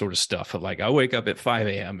hacking sort of stuff of like, I wake up at 5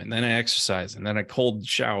 a.m. and then I exercise and then I cold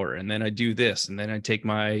shower and then I do this and then I take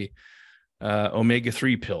my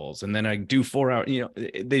omega-3 pills and then I do 4 hours.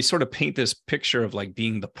 They sort of paint this picture of like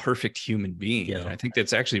being the perfect human being. Yeah. And I think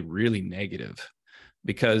that's actually really negative,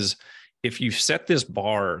 because if you set this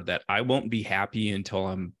bar that I won't be happy until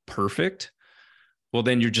I'm perfect, well,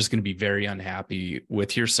 then you're just going to be very unhappy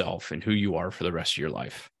with yourself and who you are for the rest of your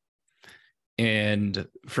life. And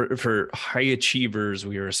for high achievers,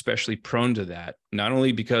 we are especially prone to that, not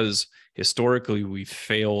only because historically we've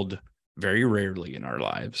failed very rarely in our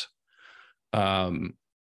lives,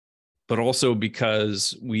 but also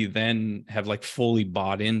because we then have like fully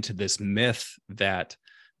bought into this myth that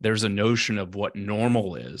there's a notion of what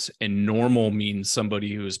normal is. And normal means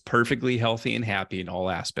somebody who is perfectly healthy and happy in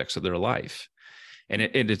all aspects of their life. And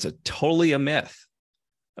it's totally a myth.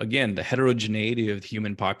 Again, the heterogeneity of the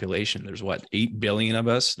human population, there's 8 billion of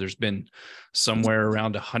us. There's been somewhere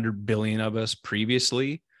around 100 billion of us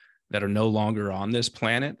previously that are no longer on this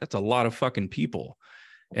planet. That's a lot of fucking people.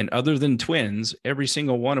 And other than twins, every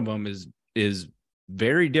single one of them is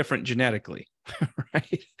very different genetically,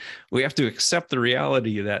 right? We have to accept the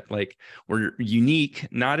reality that like we're unique,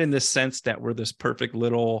 not in the sense that we're this perfect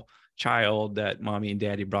little child that mommy and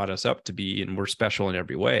daddy brought us up to be, and we're special in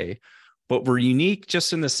every way. But we're unique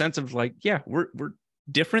just in the sense of like, yeah, we're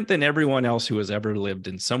different than everyone else who has ever lived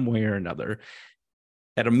in some way or another,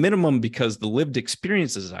 at a minimum, because the lived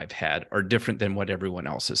experiences I've had are different than what everyone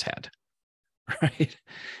else has had, right?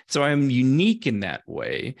 So I'm unique in that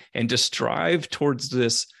way. And to strive towards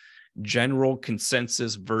this general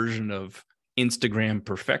consensus version of Instagram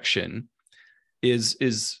perfection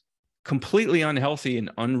is completely unhealthy and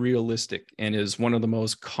unrealistic, and is one of the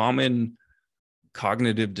most common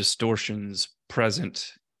cognitive distortions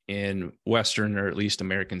present in Western, or at least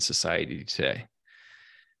American, society today.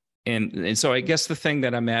 And so I guess the thing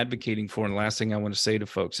that I'm advocating for, and the last thing I want to say to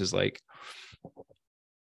folks, is like,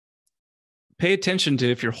 pay attention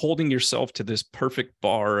to if you're holding yourself to this perfect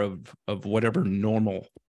bar of whatever normal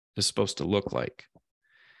is supposed to look like.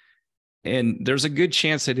 And there's a good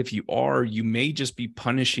chance that if you are, you may just be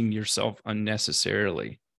punishing yourself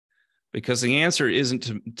unnecessarily. Because the answer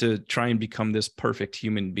isn't to try and become this perfect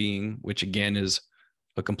human being, which again is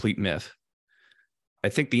a complete myth. I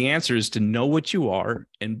think the answer is to know what you are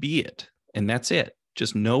and be it. And that's it.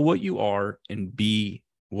 Just know what you are and be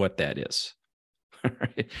what that is.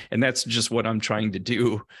 Right? And that's just what I'm trying to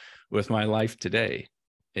do with my life today.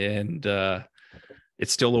 And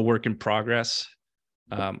it's still a work in progress.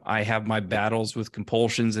 I have my battles with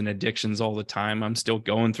compulsions and addictions all the time. I'm still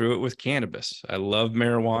going through it with cannabis. I love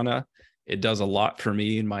marijuana. It does a lot for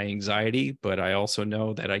me and my anxiety, but I also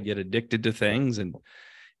know that I get addicted to things, and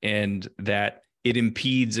that it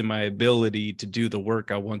impedes in my ability to do the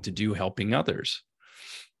work I want to do, helping others.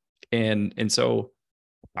 And so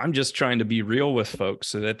I'm just trying to be real with folks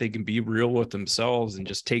so that they can be real with themselves and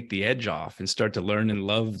just take the edge off and start to learn and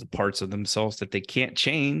love the parts of themselves that they can't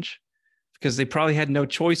change, because they probably had no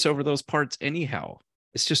choice over those parts anyhow.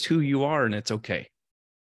 It's just who you are, and it's okay.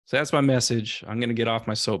 So that's my message. I'm going to get off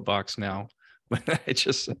my soapbox now, but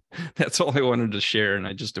that's all I wanted to share. And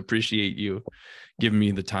I just appreciate you giving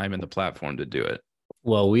me the time and the platform to do it.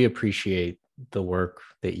 Well, we appreciate the work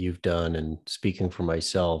that you've done, and speaking for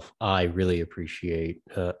myself, I really appreciate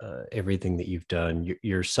everything that you've done.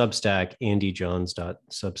 Your Substack,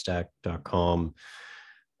 andyjohns.substack.com.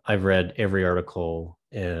 I've read every article,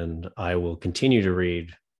 and I will continue to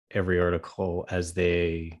read every article as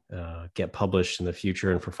they get published in the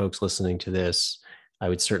future. And for folks listening to this, I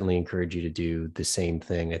would certainly encourage you to do the same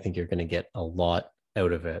thing. I think you're going to get a lot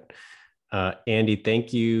out of it. Andy,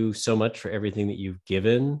 thank you so much for everything that you've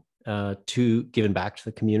given back to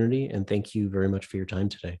the community, and thank you very much for your time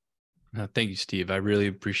today. Thank you, Steve. I really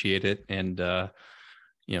appreciate it. And,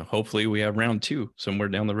 hopefully we have round 2 somewhere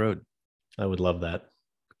down the road. I would love that.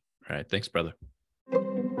 All right. Thanks, brother.